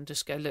break and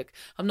just go, look,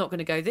 I'm not going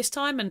to go this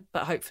time,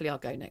 but hopefully I'll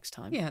go next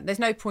time. Yeah, there's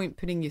no point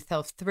putting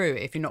yourself through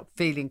it if you're not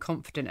feeling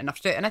confident enough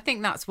to do it. And I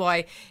think that's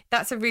why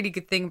that's a really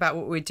good thing about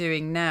what we're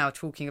doing now,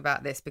 talking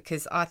about this,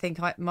 because I think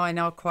mine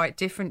are quite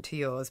different to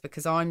yours,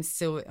 because I'm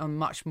still on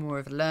much more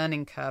of a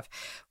learning curve.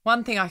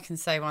 One thing I can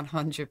say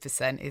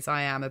 100% is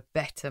I am a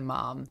better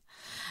mum.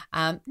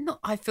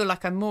 I feel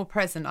like I'm more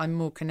present, I'm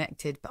more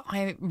connected, but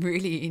I'm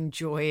really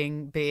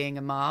enjoying being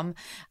a mum.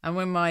 And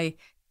when my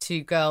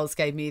 2 girls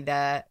gave me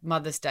their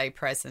Mother's Day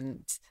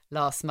present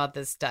last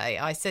Mother's Day,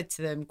 I said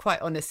to them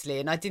quite honestly,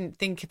 and I didn't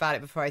think about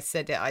it before I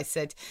said it, I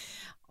said,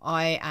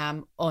 I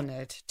am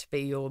honoured to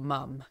be your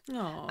mum.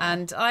 Aww.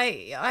 And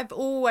I've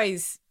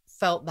always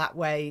felt that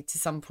way to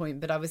some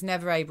point, but I was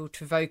never able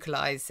to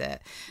vocalise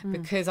it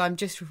because I'm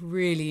just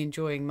really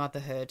enjoying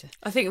motherhood.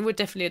 I think we're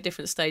definitely at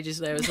different stages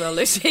there as well,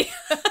 Lucy.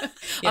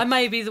 I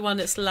may be the one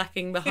that's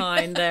lacking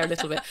behind there a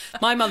little bit.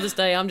 My Mother's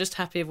Day, I'm just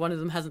happy if one of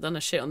them hasn't done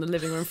a shit on the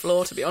living room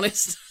floor, to be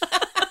honest.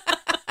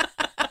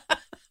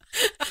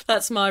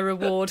 That's my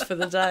reward for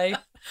the day.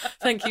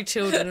 Thank you,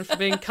 children, for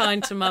being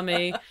kind to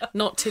mummy,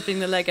 not tipping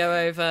the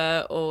Lego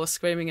over or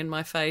screaming in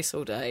my face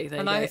all day. There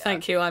you go.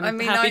 Thank you. I'm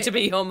happy to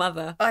be your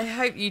mother. I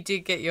hope you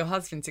did get your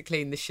husband to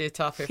clean the shit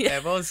up if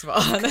there was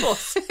one. Of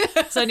course.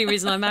 It's the only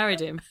reason I married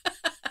him.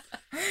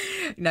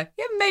 No,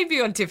 yeah, maybe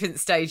on different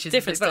stages.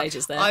 Different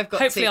stages there.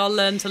 Hopefully I'll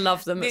learn to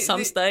love them at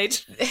some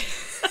stage.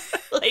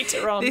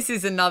 Later on. This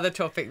is another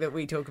topic that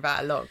we talk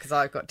about a lot, because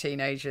I've got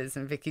teenagers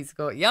and Vicky's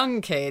got young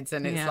kids,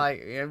 and it's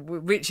like, you know,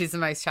 which is the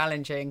most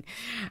challenging,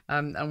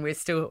 and we're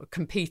still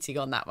competing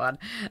on that one.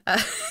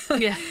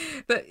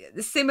 But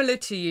similar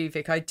to you,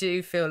 Vic, I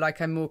do feel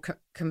like I'm more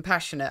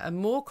compassionate and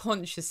more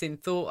conscious in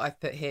thought I've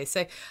put here.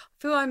 So I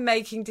feel I'm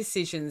making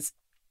decisions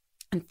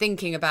and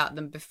thinking about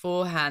them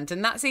beforehand.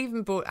 And that's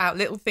even brought out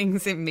little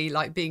things in me,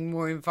 like being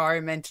more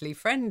environmentally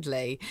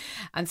friendly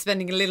and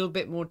spending a little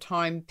bit more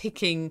time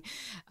picking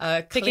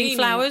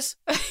flowers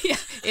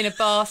in a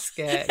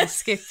basket and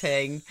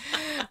skipping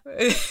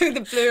with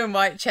a blue and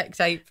white checked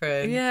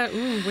apron. Yeah,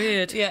 ooh,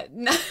 weird. Yeah,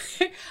 no,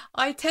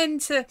 I tend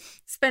to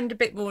spend a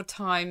bit more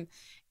time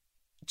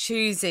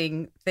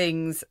choosing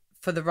things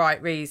for the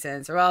right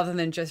reasons, rather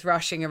than just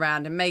rushing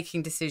around and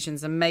making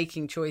decisions and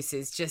making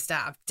choices just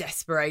out of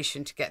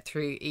desperation to get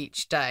through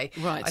each day.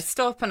 Right. I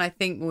stop and I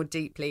think more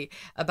deeply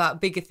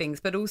about bigger things,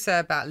 but also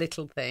about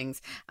little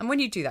things. And when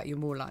you do that, you're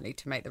more likely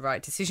to make the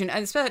right decision.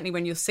 And certainly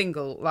when you're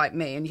single like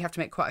me and you have to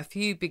make quite a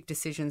few big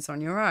decisions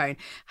on your own,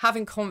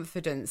 having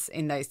confidence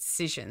in those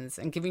decisions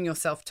and giving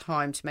yourself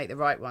time to make the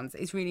right ones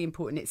is really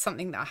important. It's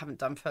something that I haven't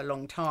done for a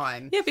long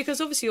time. Yeah,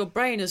 because obviously your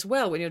brain as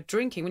well, when you're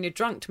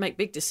drunk to make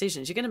big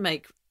decisions, you're going to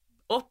make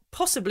or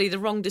possibly the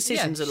wrong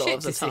decisions a lot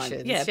of the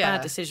time.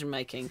 Bad decision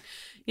making.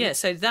 Yeah,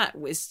 so that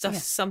was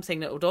just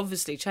something that would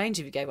obviously change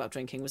if you gave up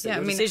drinking, was that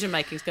your decision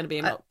making is going to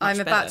be much I'm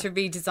about better. to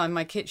redesign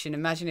my kitchen.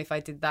 Imagine if I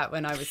did that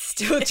when I was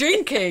still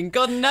drinking.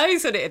 God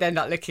knows what it'd end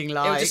up looking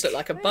like. It would just look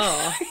like a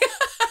bar.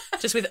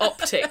 Just with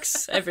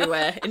optics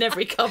everywhere, in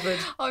every cupboard.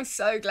 I'm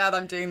so glad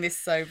I'm doing this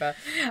sober.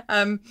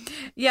 And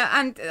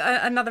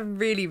another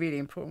really, really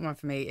important one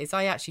for me is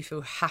I actually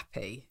feel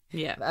happy.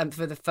 Yeah.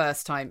 For the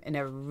first time in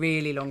a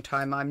really long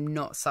time, I'm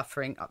not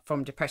suffering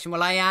from depression.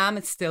 Well, I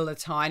am still a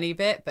tiny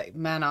bit, but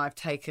man, I've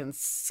taken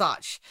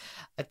such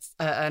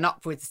an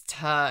upwards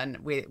turn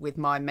with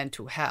my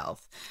mental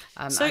health.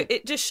 So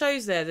it just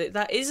shows there that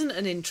that isn't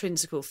an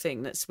intrinsical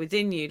thing that's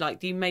within you.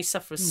 Like you may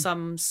suffer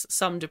some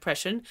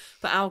depression,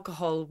 but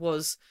alcohol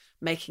was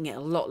making it a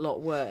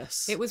lot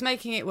worse. It was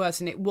making it worse,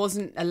 and it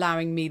wasn't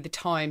allowing me the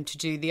time to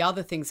do the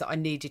other things that I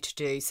needed to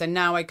do. So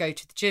now I go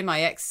to the gym,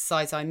 I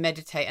exercise, I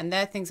meditate, and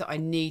they're things that I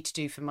need to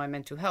do for my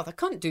mental health. I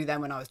couldn't do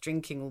them when I was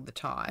drinking all the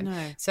time.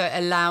 No. So it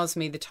allows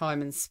me the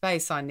time and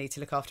space I need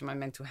to look after my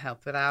mental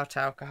health without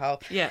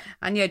alcohol. Yeah.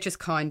 And yeah, just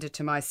kinder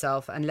to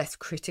myself and less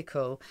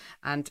critical.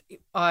 And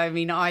I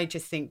mean, I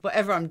just think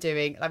whatever I'm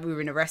doing, like we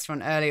were in a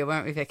restaurant earlier,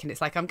 weren't we, Vic? And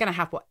it's like, I'm going to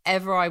have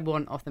whatever I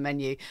want off the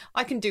menu.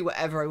 I can do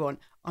whatever I want.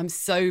 I'm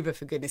sober,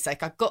 for goodness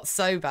sake. I've got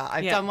sober.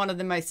 I've done one of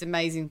the most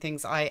amazing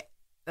things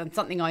and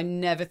something I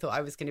never thought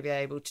I was going to be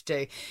able to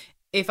do.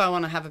 If I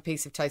want to have a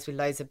piece of toast with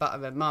loads of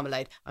butter and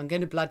marmalade, I'm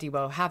going to bloody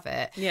well have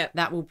it. Yeah.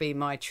 That will be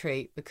my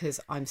treat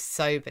because I'm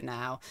sober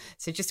now.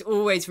 So just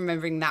always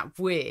remembering that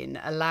win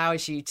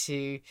allows you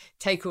to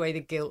take away the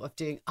guilt of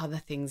doing other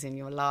things in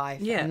your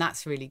life. Yeah. And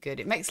that's really good.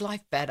 It makes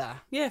life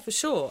better. Yeah, for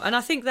sure. And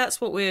I think that's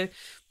what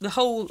the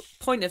whole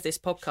point of this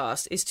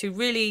podcast is to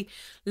really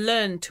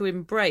learn to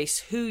embrace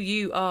who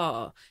you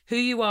are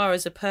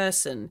as a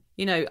person.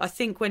 You know, I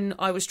think when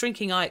I was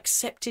drinking, I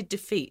accepted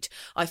defeat.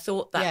 I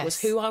thought that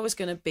was who I was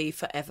going to be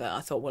forever.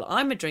 I thought, well,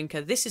 I'm a drinker.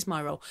 This is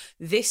my role.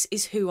 This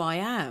is who I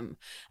am.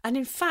 And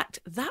in fact,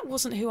 that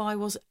wasn't who I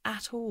was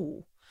at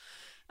all.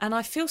 And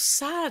I feel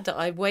sad that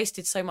I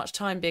wasted so much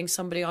time being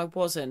somebody I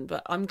wasn't.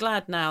 But I'm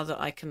glad now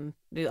that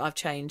I've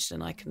changed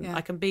and I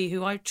can be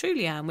who I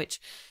truly am, which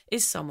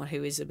is someone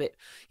who is a bit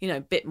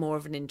more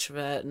of an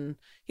introvert and,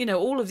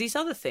 all of these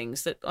other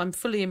things that I'm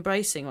fully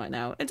embracing right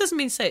now. It doesn't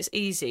mean to say it's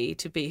easy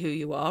to be who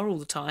you are all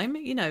the time,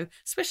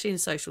 especially in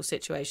social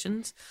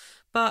situations.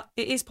 But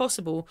it is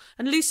possible.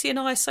 And Lucy and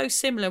I are so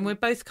similar, and we're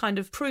both kind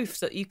of proof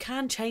that you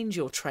can change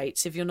your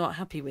traits if you're not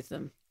happy with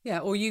them. Yeah,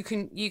 or you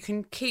can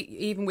keep,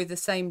 even with the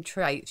same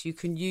traits, you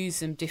can use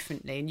them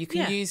differently, and you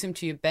can use them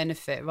to your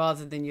benefit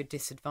rather than your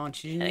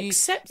disadvantage. And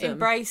accept them.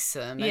 Embrace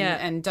them,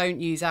 and don't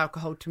use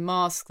alcohol to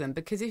mask them,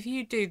 because if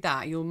you do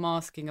that, you're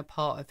masking a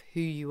part of who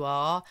you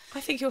are.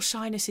 I think your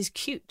shyness is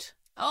cute.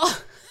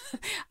 Oh,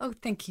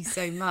 thank you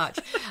so much.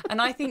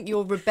 And I think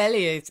your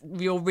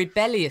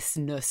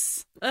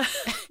rebelliousness.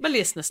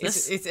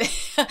 Rebelliousness.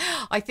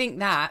 I think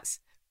that's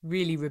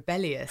really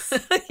rebellious.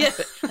 Yeah,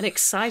 and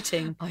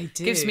exciting. I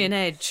do. Gives me an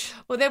edge.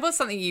 Well, there was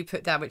something you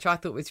put down which I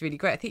thought was really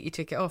great. I think you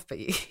took it off, but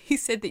you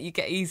said that you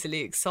get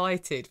easily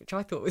excited, which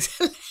I thought was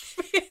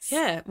hilarious.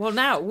 Yeah. Well,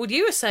 now, what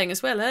you were saying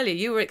as well earlier,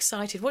 you were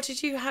excited. What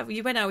did you have?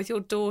 You went out with your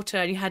daughter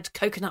and you had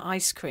coconut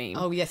ice cream.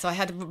 Oh, yes. I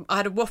had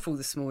a waffle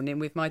this morning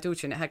with my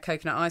daughter and it had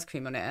coconut ice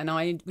cream on it. And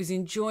I was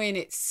enjoying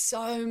it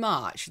so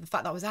much. The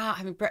fact that I was out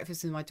having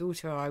breakfast with my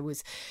daughter,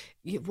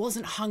 it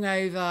wasn't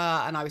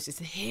hungover and I was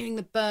just hearing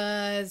the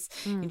birds,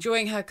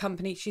 enjoying her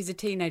company. She's a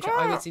teenager.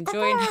 I was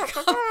enjoying her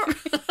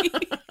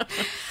company.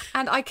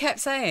 And I kept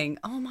saying,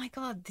 oh my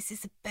God, this is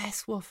the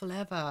best waffle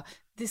ever.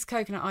 This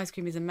coconut ice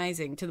cream is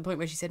amazing, to the point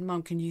where she said,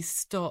 Mum, can you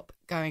stop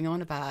going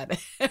on about it?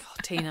 Oh,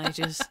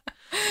 teenagers.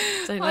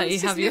 Don't let you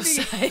have your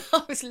say.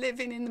 I was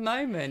living in the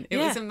moment. It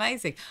was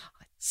amazing.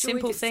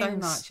 Simple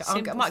things. So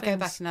much. I might go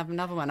back and have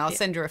another one. I'll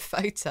send her a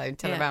photo and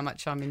tell her how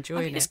much I'm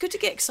enjoying it. It's good to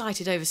get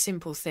excited over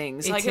simple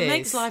things. It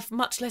makes life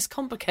much less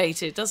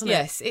complicated, doesn't it?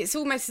 Yes, it's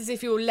almost as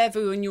if your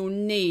level and your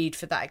need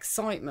for that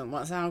excitement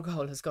once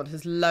alcohol has gone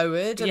has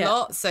lowered a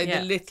lot. So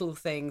the little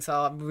things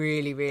are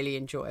really, really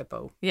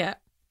enjoyable. Yeah.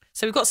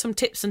 So we've got some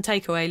tips and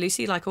takeaway,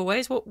 Lucy, like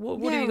always. What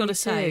have you got to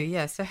say?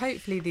 Yeah, so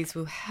hopefully these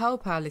will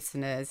help our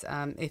listeners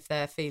if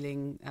they're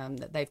feeling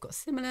that they've got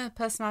similar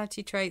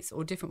personality traits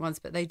or different ones,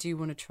 but they do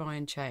want to try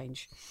and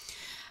change.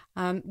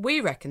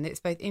 We reckon that it's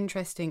both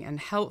interesting and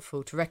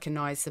helpful to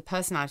recognise the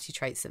personality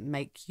traits that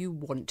make you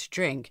want to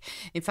drink.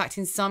 In fact,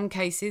 in some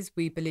cases,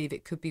 we believe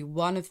it could be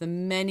one of the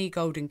many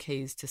golden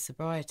keys to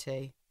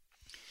sobriety.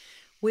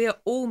 We are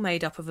all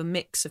made up of a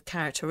mix of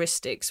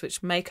characteristics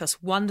which make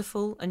us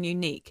wonderful and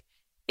unique,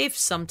 if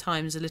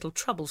sometimes a little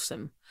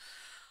troublesome.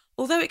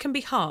 Although it can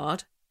be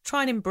hard,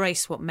 try and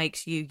embrace what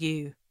makes you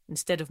you,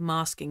 instead of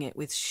masking it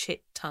with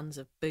shit tons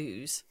of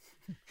booze.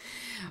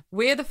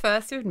 We're the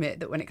first to admit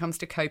that when it comes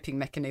to coping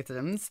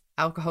mechanisms,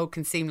 alcohol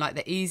can seem like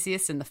the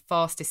easiest and the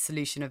fastest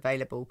solution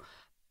available.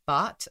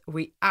 But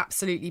we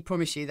absolutely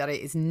promise you that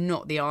it is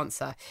not the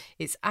answer.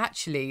 It's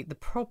actually the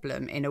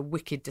problem in a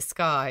wicked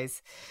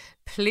disguise.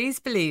 Please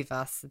believe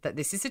us that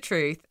this is the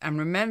truth, and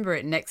remember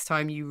it next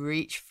time you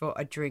reach for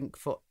a drink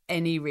for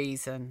any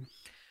reason.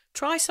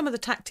 Try some of the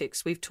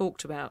tactics we've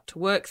talked about to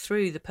work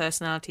through the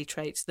personality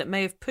traits that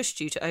may have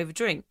pushed you to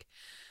overdrink,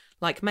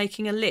 like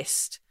making a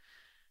list.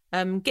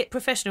 Get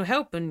professional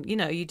help, and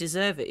you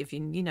deserve it if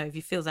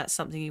you feel that's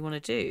something you want to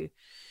do.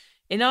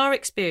 In our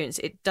experience,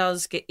 it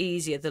does get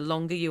easier the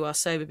longer you are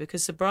sober,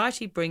 because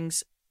sobriety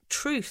brings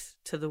truth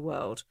to the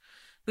world.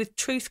 With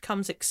truth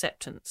comes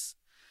acceptance.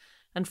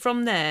 And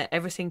from there,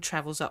 everything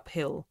travels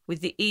uphill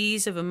with the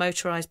ease of a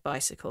motorised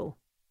bicycle.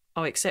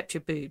 Oh, except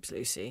your boobs,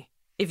 Lucy.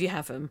 If you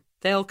have them,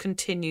 they'll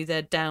continue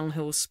their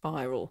downhill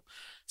spiral.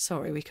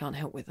 Sorry, we can't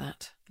help with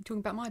that. You're talking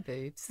about my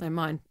boobs? No,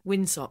 mine.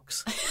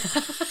 Windsocks.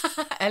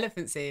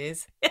 Elephant's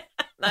ears.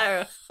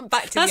 No.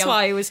 Back to That's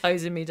why he was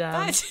hosing me down.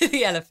 Back to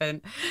the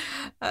elephant.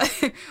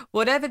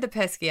 Whatever the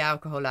pesky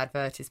alcohol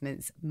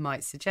advertisements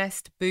might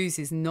suggest, booze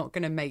is not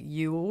going to make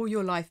you or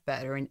your life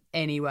better in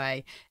any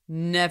way.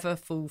 Never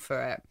fall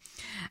for it.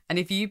 And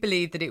if you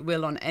believe that it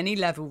will on any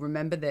level,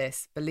 remember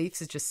this: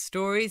 beliefs are just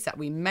stories that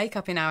we make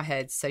up in our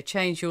heads. So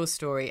change your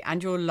story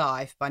and your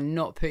life by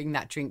not putting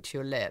that drink to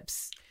your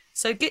lips.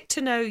 So get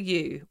to know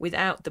you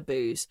without the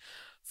booze.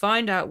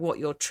 Find out what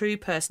your true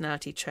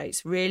personality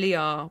traits really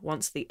are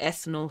once the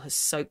ethanol has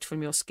soaked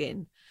from your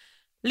skin.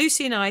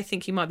 Lucy and I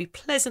think you might be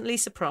pleasantly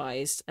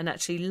surprised and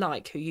actually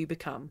like who you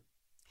become.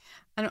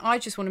 And I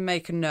just want to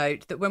make a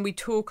note that when we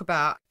talk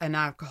about an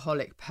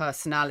alcoholic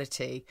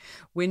personality,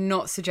 we're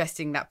not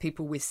suggesting that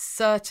people with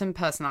certain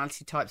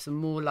personality types are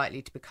more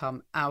likely to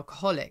become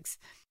alcoholics.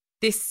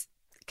 This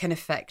can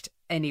affect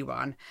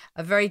anyone,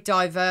 a very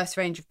diverse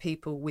range of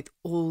people with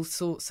all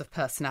sorts of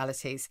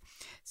personalities.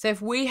 So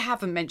if we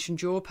haven't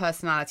mentioned your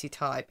personality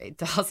type, it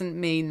doesn't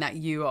mean that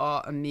you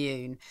are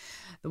immune.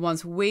 The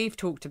ones we've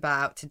talked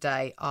about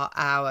today are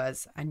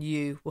ours, and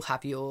you will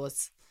have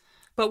yours.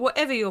 But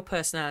whatever your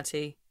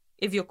personality,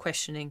 if you're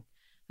questioning,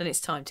 then it's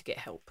time to get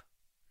help.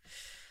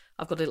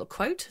 I've got a little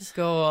quote.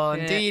 Go on,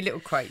 Yeah. do your little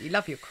quote. You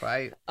love your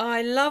quote.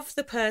 I love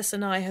the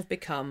person I have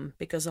become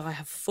because I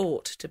have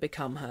fought to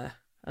become her.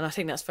 And I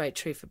think that's very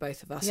true for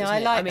both of us. Yeah, isn't I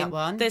it? like mean, that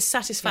one. There's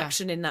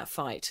satisfaction in that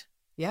fight.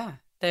 Yeah.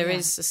 There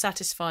is a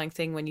satisfying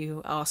thing when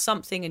you are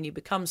something and you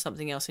become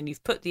something else, and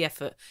you've put the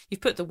effort, you've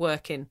put the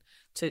work in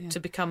to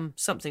become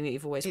something that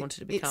you've always wanted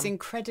to become. It's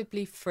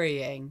incredibly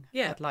freeing.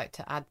 Yeah. I'd like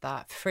to add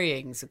that.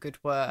 Freeing's a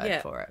good word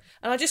for it.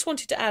 And I just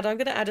wanted to add, I'm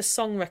going to add a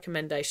song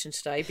recommendation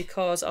today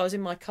because I was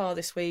in my car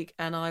this week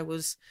and I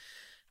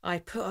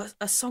put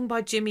a song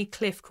by Jimmy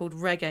Cliff called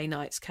Reggae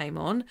Nights came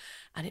on,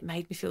 and it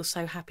made me feel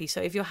so happy.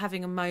 So if you're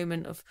having a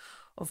moment of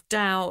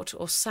doubt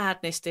or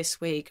sadness this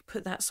week,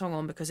 put that song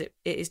on because it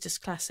is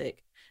just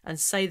classic, and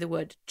say the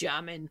word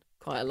jamming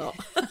quite a lot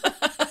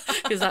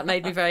because that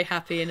made me very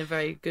happy in a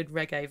very good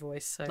reggae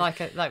voice. So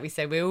Like we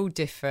said, we're all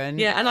different.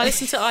 yeah, and I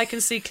listened to I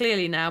Can See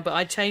Clearly Now, but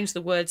I changed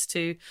the words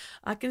to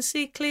I can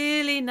see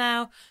clearly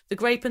now, the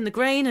grape and the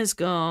grain has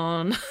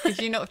gone.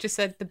 Did you not have just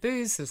said the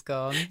booze has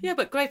gone? Yeah,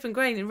 but grape and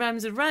grain in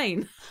rhymes and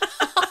rain.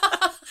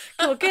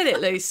 Go on, get it,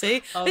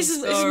 Lucy. Oh, this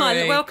is my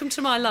sorry. welcome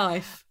to my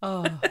life.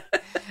 Oh.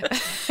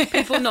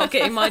 People not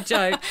getting my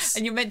jokes.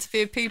 And you're meant to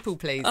be a people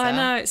pleaser. I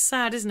know, it's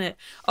sad, isn't it?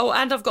 Oh,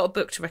 and I've got a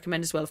book to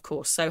recommend as well, of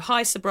course. So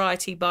High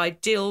Sobriety by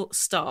Jill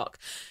Stark.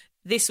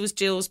 This was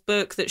Jill's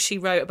book that she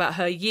wrote about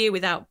her year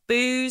without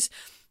booze.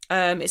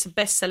 It's a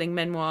best-selling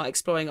memoir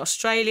exploring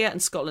Australia and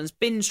Scotland's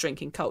binge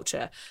drinking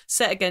culture,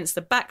 set against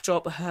the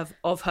backdrop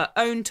of her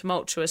own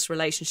tumultuous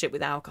relationship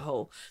with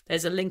alcohol.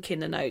 There's a link in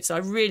the notes. I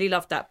really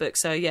loved that book.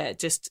 So yeah, it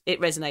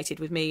resonated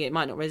with me. It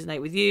might not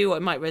resonate with you, or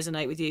it might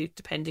resonate with you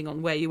depending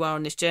on where you are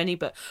on this journey.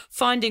 But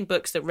finding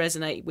books that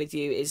resonate with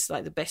you is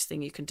like the best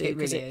thing you can do. It really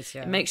because is,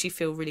 yeah. It makes you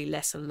feel really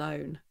less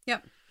alone.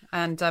 Yep.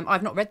 And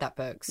I've not read that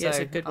book, so Yeah, it's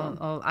a good one.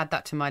 I'll add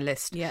that to my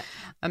list. Yeah.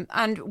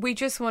 And we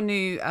just want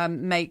to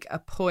make a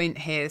point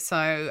here. So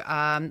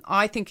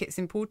I think it's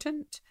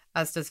important,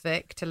 as does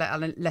Vic, to let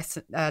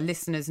our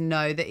listeners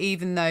know that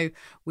even though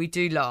we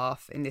do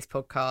laugh in this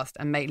podcast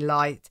and make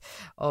light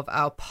of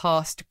our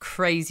past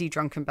crazy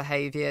drunken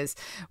behaviours,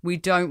 we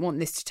don't want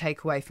this to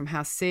take away from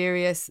how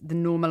serious the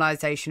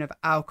normalisation of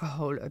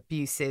alcohol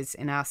abuse is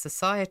in our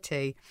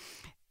society.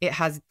 It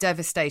has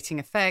devastating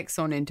effects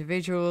on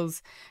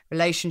individuals,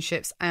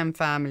 relationships and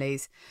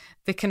families.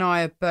 Vic and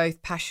I are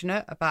both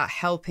passionate about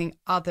helping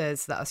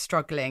others that are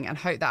struggling and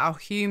hope that our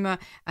humour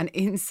and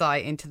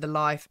insight into the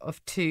life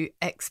of two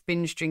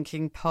ex-binge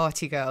drinking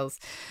party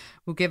girls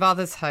will give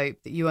others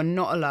hope that you are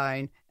not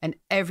alone and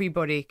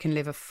everybody can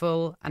live a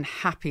full and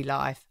happy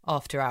life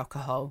after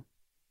alcohol.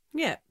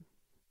 Yeah,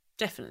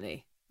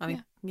 definitely. I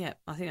mean, yeah,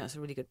 I think that's a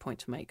really good point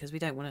to make because we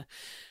don't want to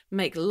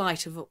make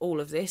light of all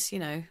of this. You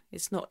know,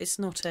 it's not a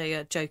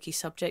jokey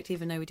subject,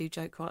 even though we do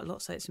joke quite a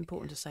lot. So it's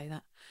important to say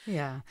that.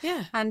 Yeah.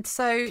 Yeah. And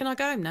so... Can I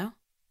go home now?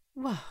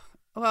 Well,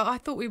 I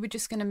thought we were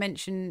just going to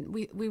mention...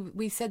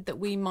 We said that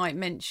we might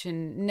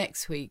mention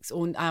next week's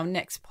or our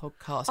next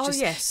podcast. Oh,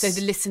 yes. So the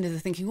listeners are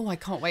thinking, oh, I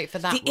can't wait for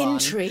that The one.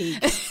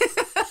 intrigue.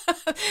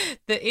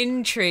 The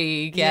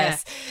intrigue,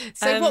 yes. Yeah.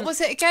 So what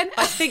was it again?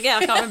 I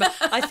can't remember.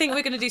 I think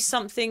we're going to do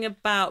something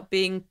about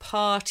being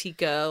party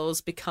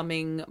girls,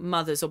 becoming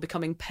mothers or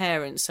becoming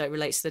parents. So it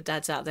relates to the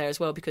dads out there as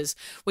well, because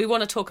we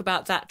want to talk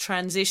about that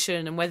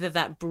transition and whether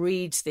that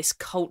breeds this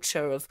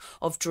culture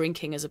of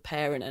drinking as a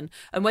parent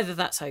and whether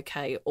that's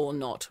okay or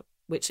not.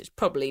 which is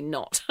probably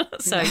not.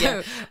 So no,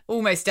 yeah,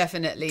 almost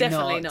definitely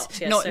not.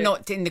 Yeah,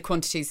 not in the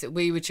quantities that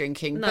we were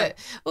drinking. No. But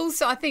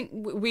also, I think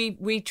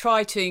we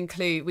try to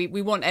include.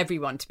 We want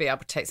everyone to be able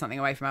to take something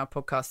away from our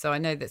podcast. So I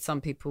know that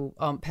some people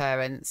aren't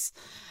parents,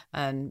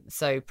 and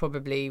so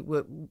probably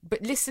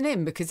but listen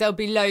in, because there'll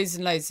be loads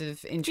and loads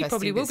of interesting. You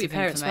probably will be bits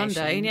of parents one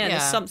day. information. Yeah,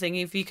 there's something,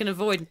 if you can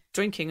avoid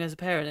drinking as a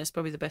parent, it's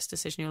probably the best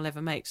decision you'll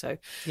ever make. So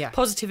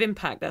positive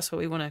impact. That's what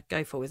we want to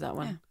go for with that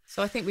one. Yeah.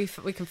 So I think we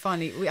can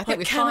finally.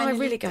 I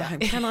really go home?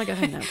 Can I go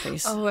home now,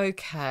 please? Oh,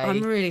 okay.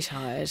 I'm really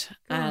tired,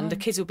 and the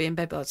kids will be in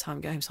bed by the time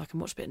I go home, so I can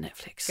watch a bit of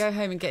Netflix. Go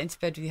home and get into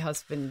bed with your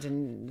husband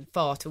and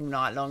fart all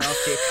night long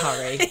after your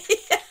curry.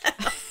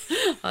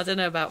 I don't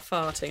know about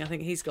farting. I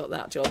think he's got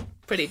that job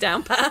pretty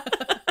down pat.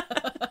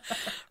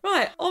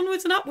 Right,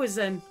 onwards and upwards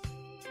then.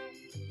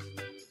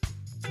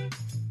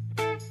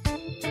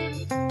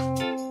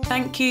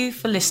 Thank you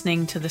for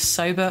listening to the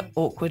Sober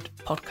Awkward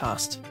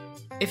podcast.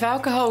 If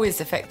alcohol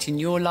is affecting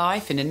your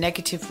life in a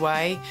negative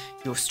way,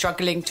 you're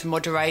struggling to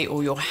moderate,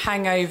 or your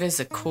hangovers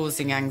are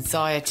causing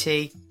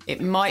anxiety,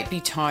 it might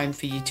be time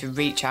for you to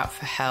reach out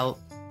for help.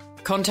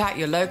 Contact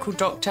your local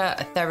doctor,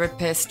 a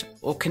therapist,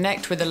 or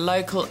connect with a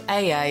local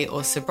AA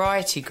or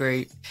sobriety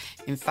group.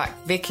 In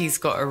fact, Vicky's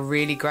got a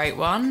really great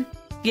one.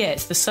 Yeah,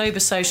 it's the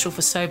Sober Social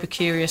for Sober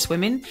Curious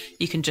Women.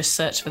 You can just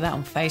search for that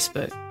on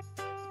Facebook.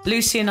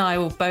 Lucy and I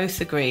will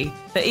both agree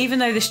that even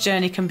though this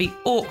journey can be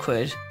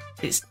awkward,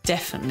 it's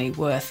definitely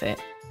worth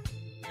it.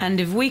 And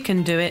if we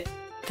can do it,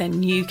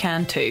 then you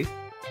can too.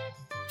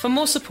 For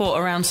more support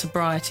around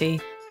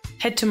sobriety,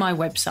 head to my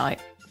website,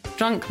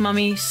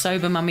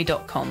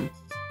 drunkmummysobermummy.com.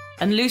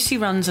 And Lucy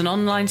runs an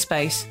online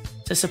space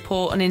to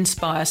support and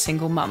inspire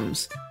single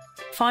mums.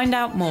 Find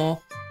out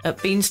more at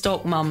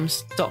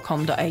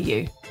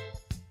beanstalkmums.com.au.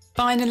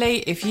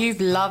 Finally, if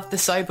you've loved the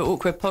Sober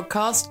Awkward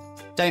podcast,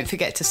 don't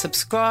forget to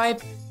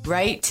subscribe,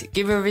 rate,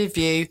 give a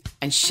review,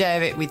 and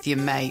share it with your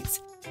mates.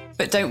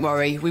 But don't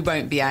worry, we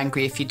won't be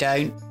angry if you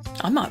don't.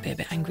 I might be a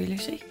bit angry,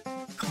 Lucy.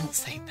 Can't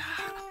say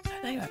that. No,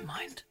 they won't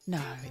mind.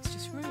 No, it's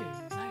just rude.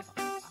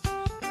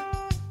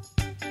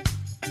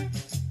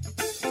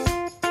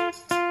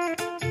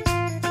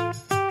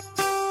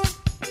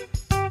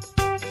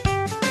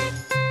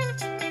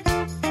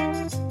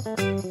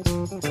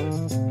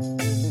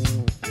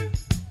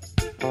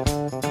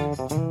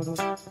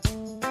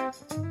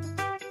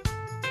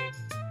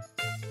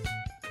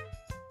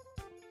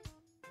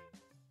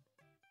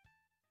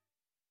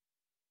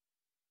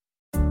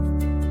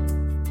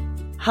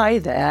 Hi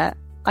there.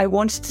 I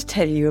wanted to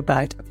tell you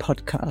about a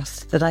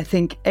podcast that I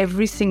think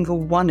every single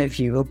one of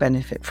you will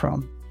benefit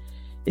from.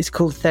 It's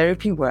called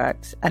Therapy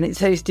Works, and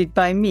it's hosted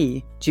by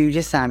me,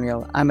 Julia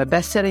Samuel. I'm a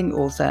best-selling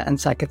author and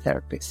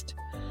psychotherapist.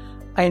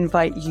 I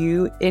invite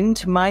you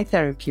into my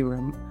therapy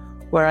room,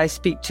 where I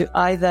speak to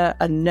either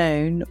a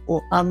known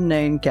or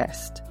unknown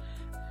guest.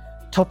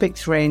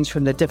 Topics range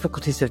from the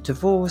difficulties of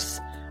divorce,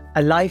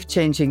 a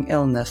life-changing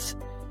illness,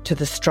 to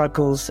the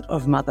struggles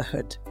of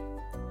motherhood.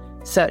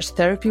 Search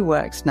Therapy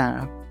Works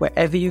now,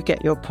 wherever you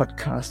get your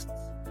podcasts,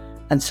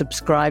 and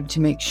subscribe to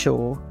make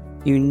sure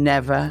you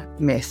never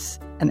miss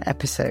an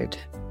episode.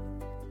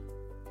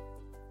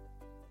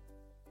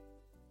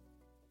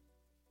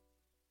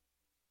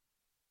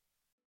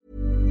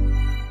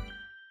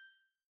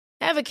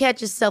 Ever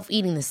catch yourself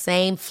eating the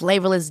same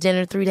flavorless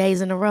dinner 3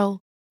 days in a row?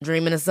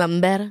 Dreaming of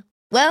something better?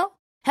 Well,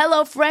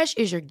 HelloFresh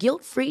is your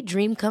guilt-free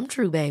dream come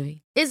true,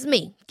 baby. It's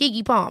me,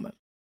 Keke Palmer.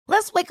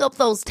 Let's wake up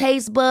those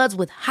taste buds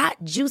with hot,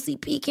 juicy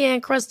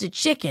pecan-crusted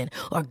chicken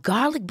or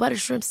garlic butter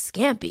shrimp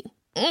scampi.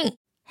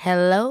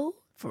 Hello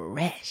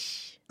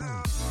Fresh.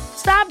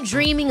 Stop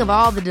dreaming of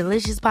all the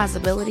delicious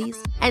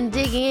possibilities and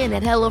dig in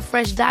at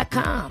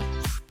HelloFresh.com.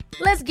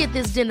 Let's get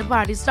this dinner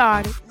party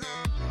started.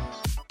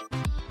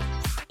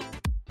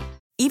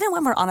 Even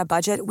when we're on a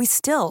budget, we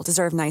still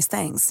deserve nice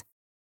things.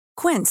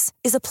 Quince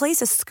is a place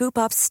to scoop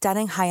up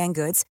stunning high-end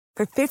goods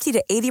for 50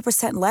 to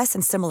 80% less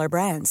than similar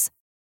brands.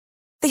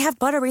 They have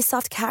buttery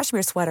soft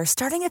cashmere sweaters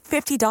starting at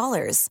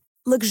 $50,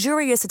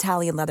 luxurious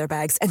Italian leather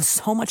bags, and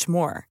so much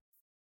more.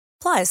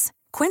 Plus,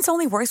 Quince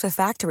only works with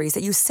factories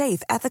that use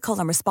safe, ethical,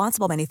 and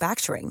responsible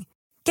manufacturing.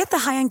 Get the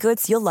high-end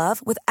goods you'll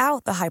love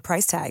without the high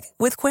price tag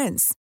with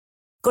Quince.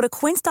 Go to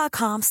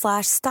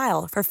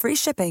quince.com/style for free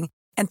shipping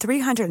and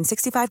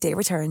 365-day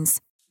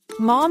returns.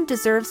 Mom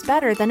deserves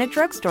better than a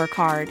drugstore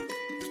card.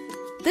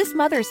 This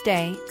Mother's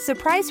Day,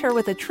 surprise her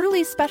with a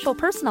truly special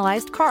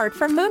personalized card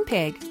from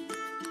Moonpig.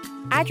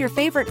 Add your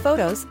favorite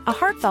photos, a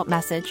heartfelt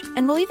message,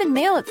 and we'll even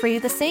mail it for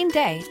you the same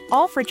day,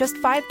 all for just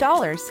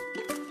 $5.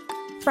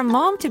 From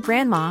mom to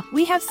grandma,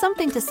 we have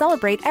something to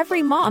celebrate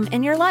every mom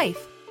in your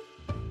life.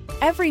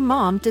 Every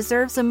mom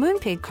deserves a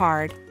Moonpig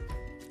card.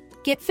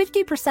 Get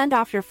 50%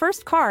 off your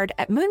first card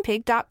at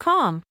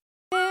moonpig.com.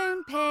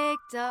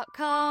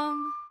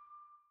 Moonpig.com.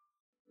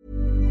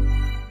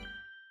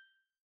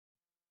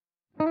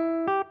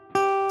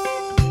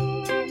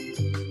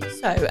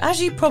 So,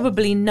 as you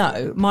probably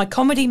know, my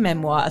comedy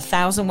memoir,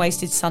 1,000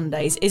 Wasted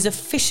Sundays, is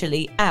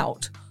officially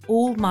out.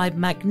 all my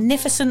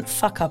magnificent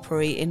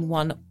fuck-uppery in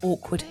one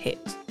awkward hit.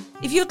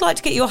 If you'd like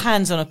to get your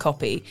hands on a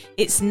copy,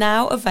 it's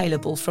now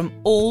available from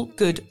all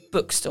good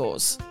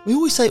bookstores. We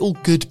always say all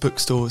good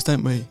bookstores,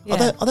 don't we?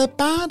 Yeah. Are there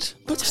bad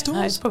bookstores?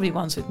 No, it's probably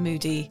ones with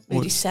moody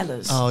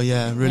sellers. Oh,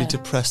 yeah, really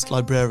depressed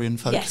librarian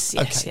folk. Yes,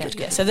 okay,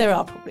 good. So there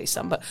are probably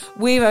some, but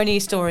we're only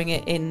storing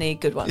it in the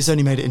good ones. It's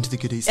only made it into the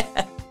goodies.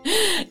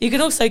 You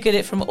can also get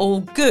it from all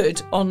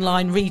good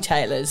online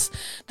retailers.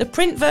 The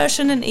print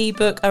version and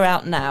ebook are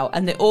out now,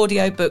 and the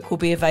audiobook will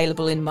be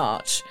available in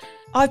March.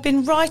 I've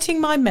been writing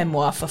my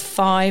memoir for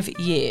 5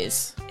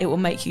 years. It will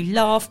make you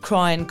laugh,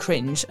 cry and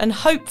cringe, and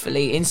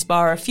hopefully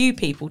inspire a few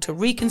people to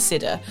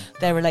reconsider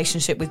their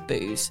relationship with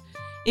booze.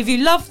 If you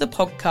love the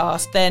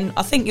podcast, then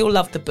I think you'll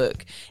love the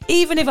book,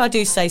 even if I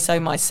do say so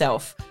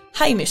myself.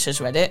 Hamish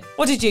has read it.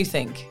 What did you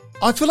think?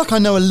 I feel like I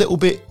know a little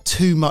bit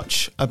too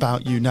much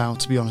about you now,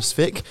 to be honest,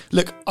 Vic.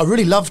 Look, I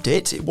really loved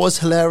it. It was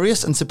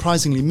hilarious and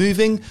surprisingly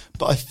moving,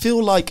 but I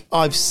feel like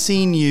I've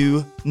seen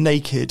you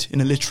naked in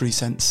a literary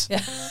sense. Yeah.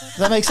 Does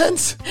that make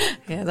sense?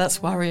 Yeah,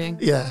 that's worrying.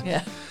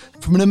 Yeah.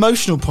 From an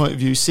emotional point of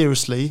view,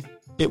 seriously,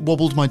 it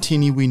wobbled my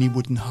teeny weeny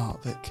wooden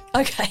heart, Vic.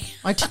 Okay.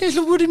 My teeny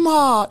little wooden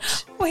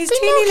heart. Well,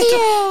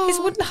 his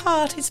wooden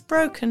heart is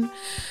broken.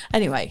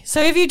 Anyway,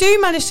 so if you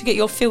do manage to get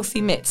your filthy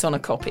mitts on a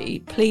copy,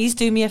 please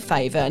do me a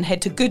favour and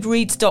head to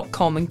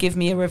goodreads.com and give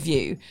me a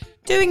review.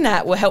 Doing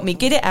that will help me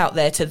get it out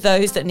there to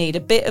those that need a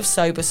bit of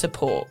sober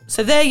support.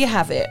 So there you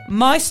have it.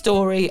 My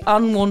story,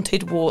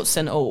 unwanted warts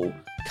and all.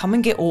 Come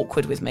and get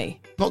awkward with me.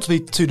 Not to be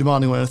too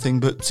demanding or anything,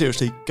 but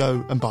seriously,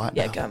 go and buy it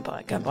now. Yeah, go and buy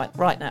it. Go and buy it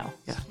right now.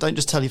 Yeah, don't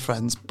just tell your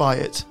friends, buy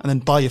it, and then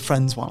buy your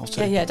friends one or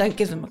two. Yeah, don't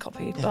give them a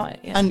copy, buy it.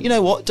 Yeah. And you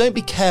know what? Don't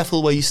be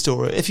careful where you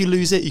store it. If you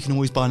lose it, you can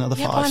always buy another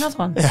 5. Yeah, buy another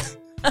one. Yeah.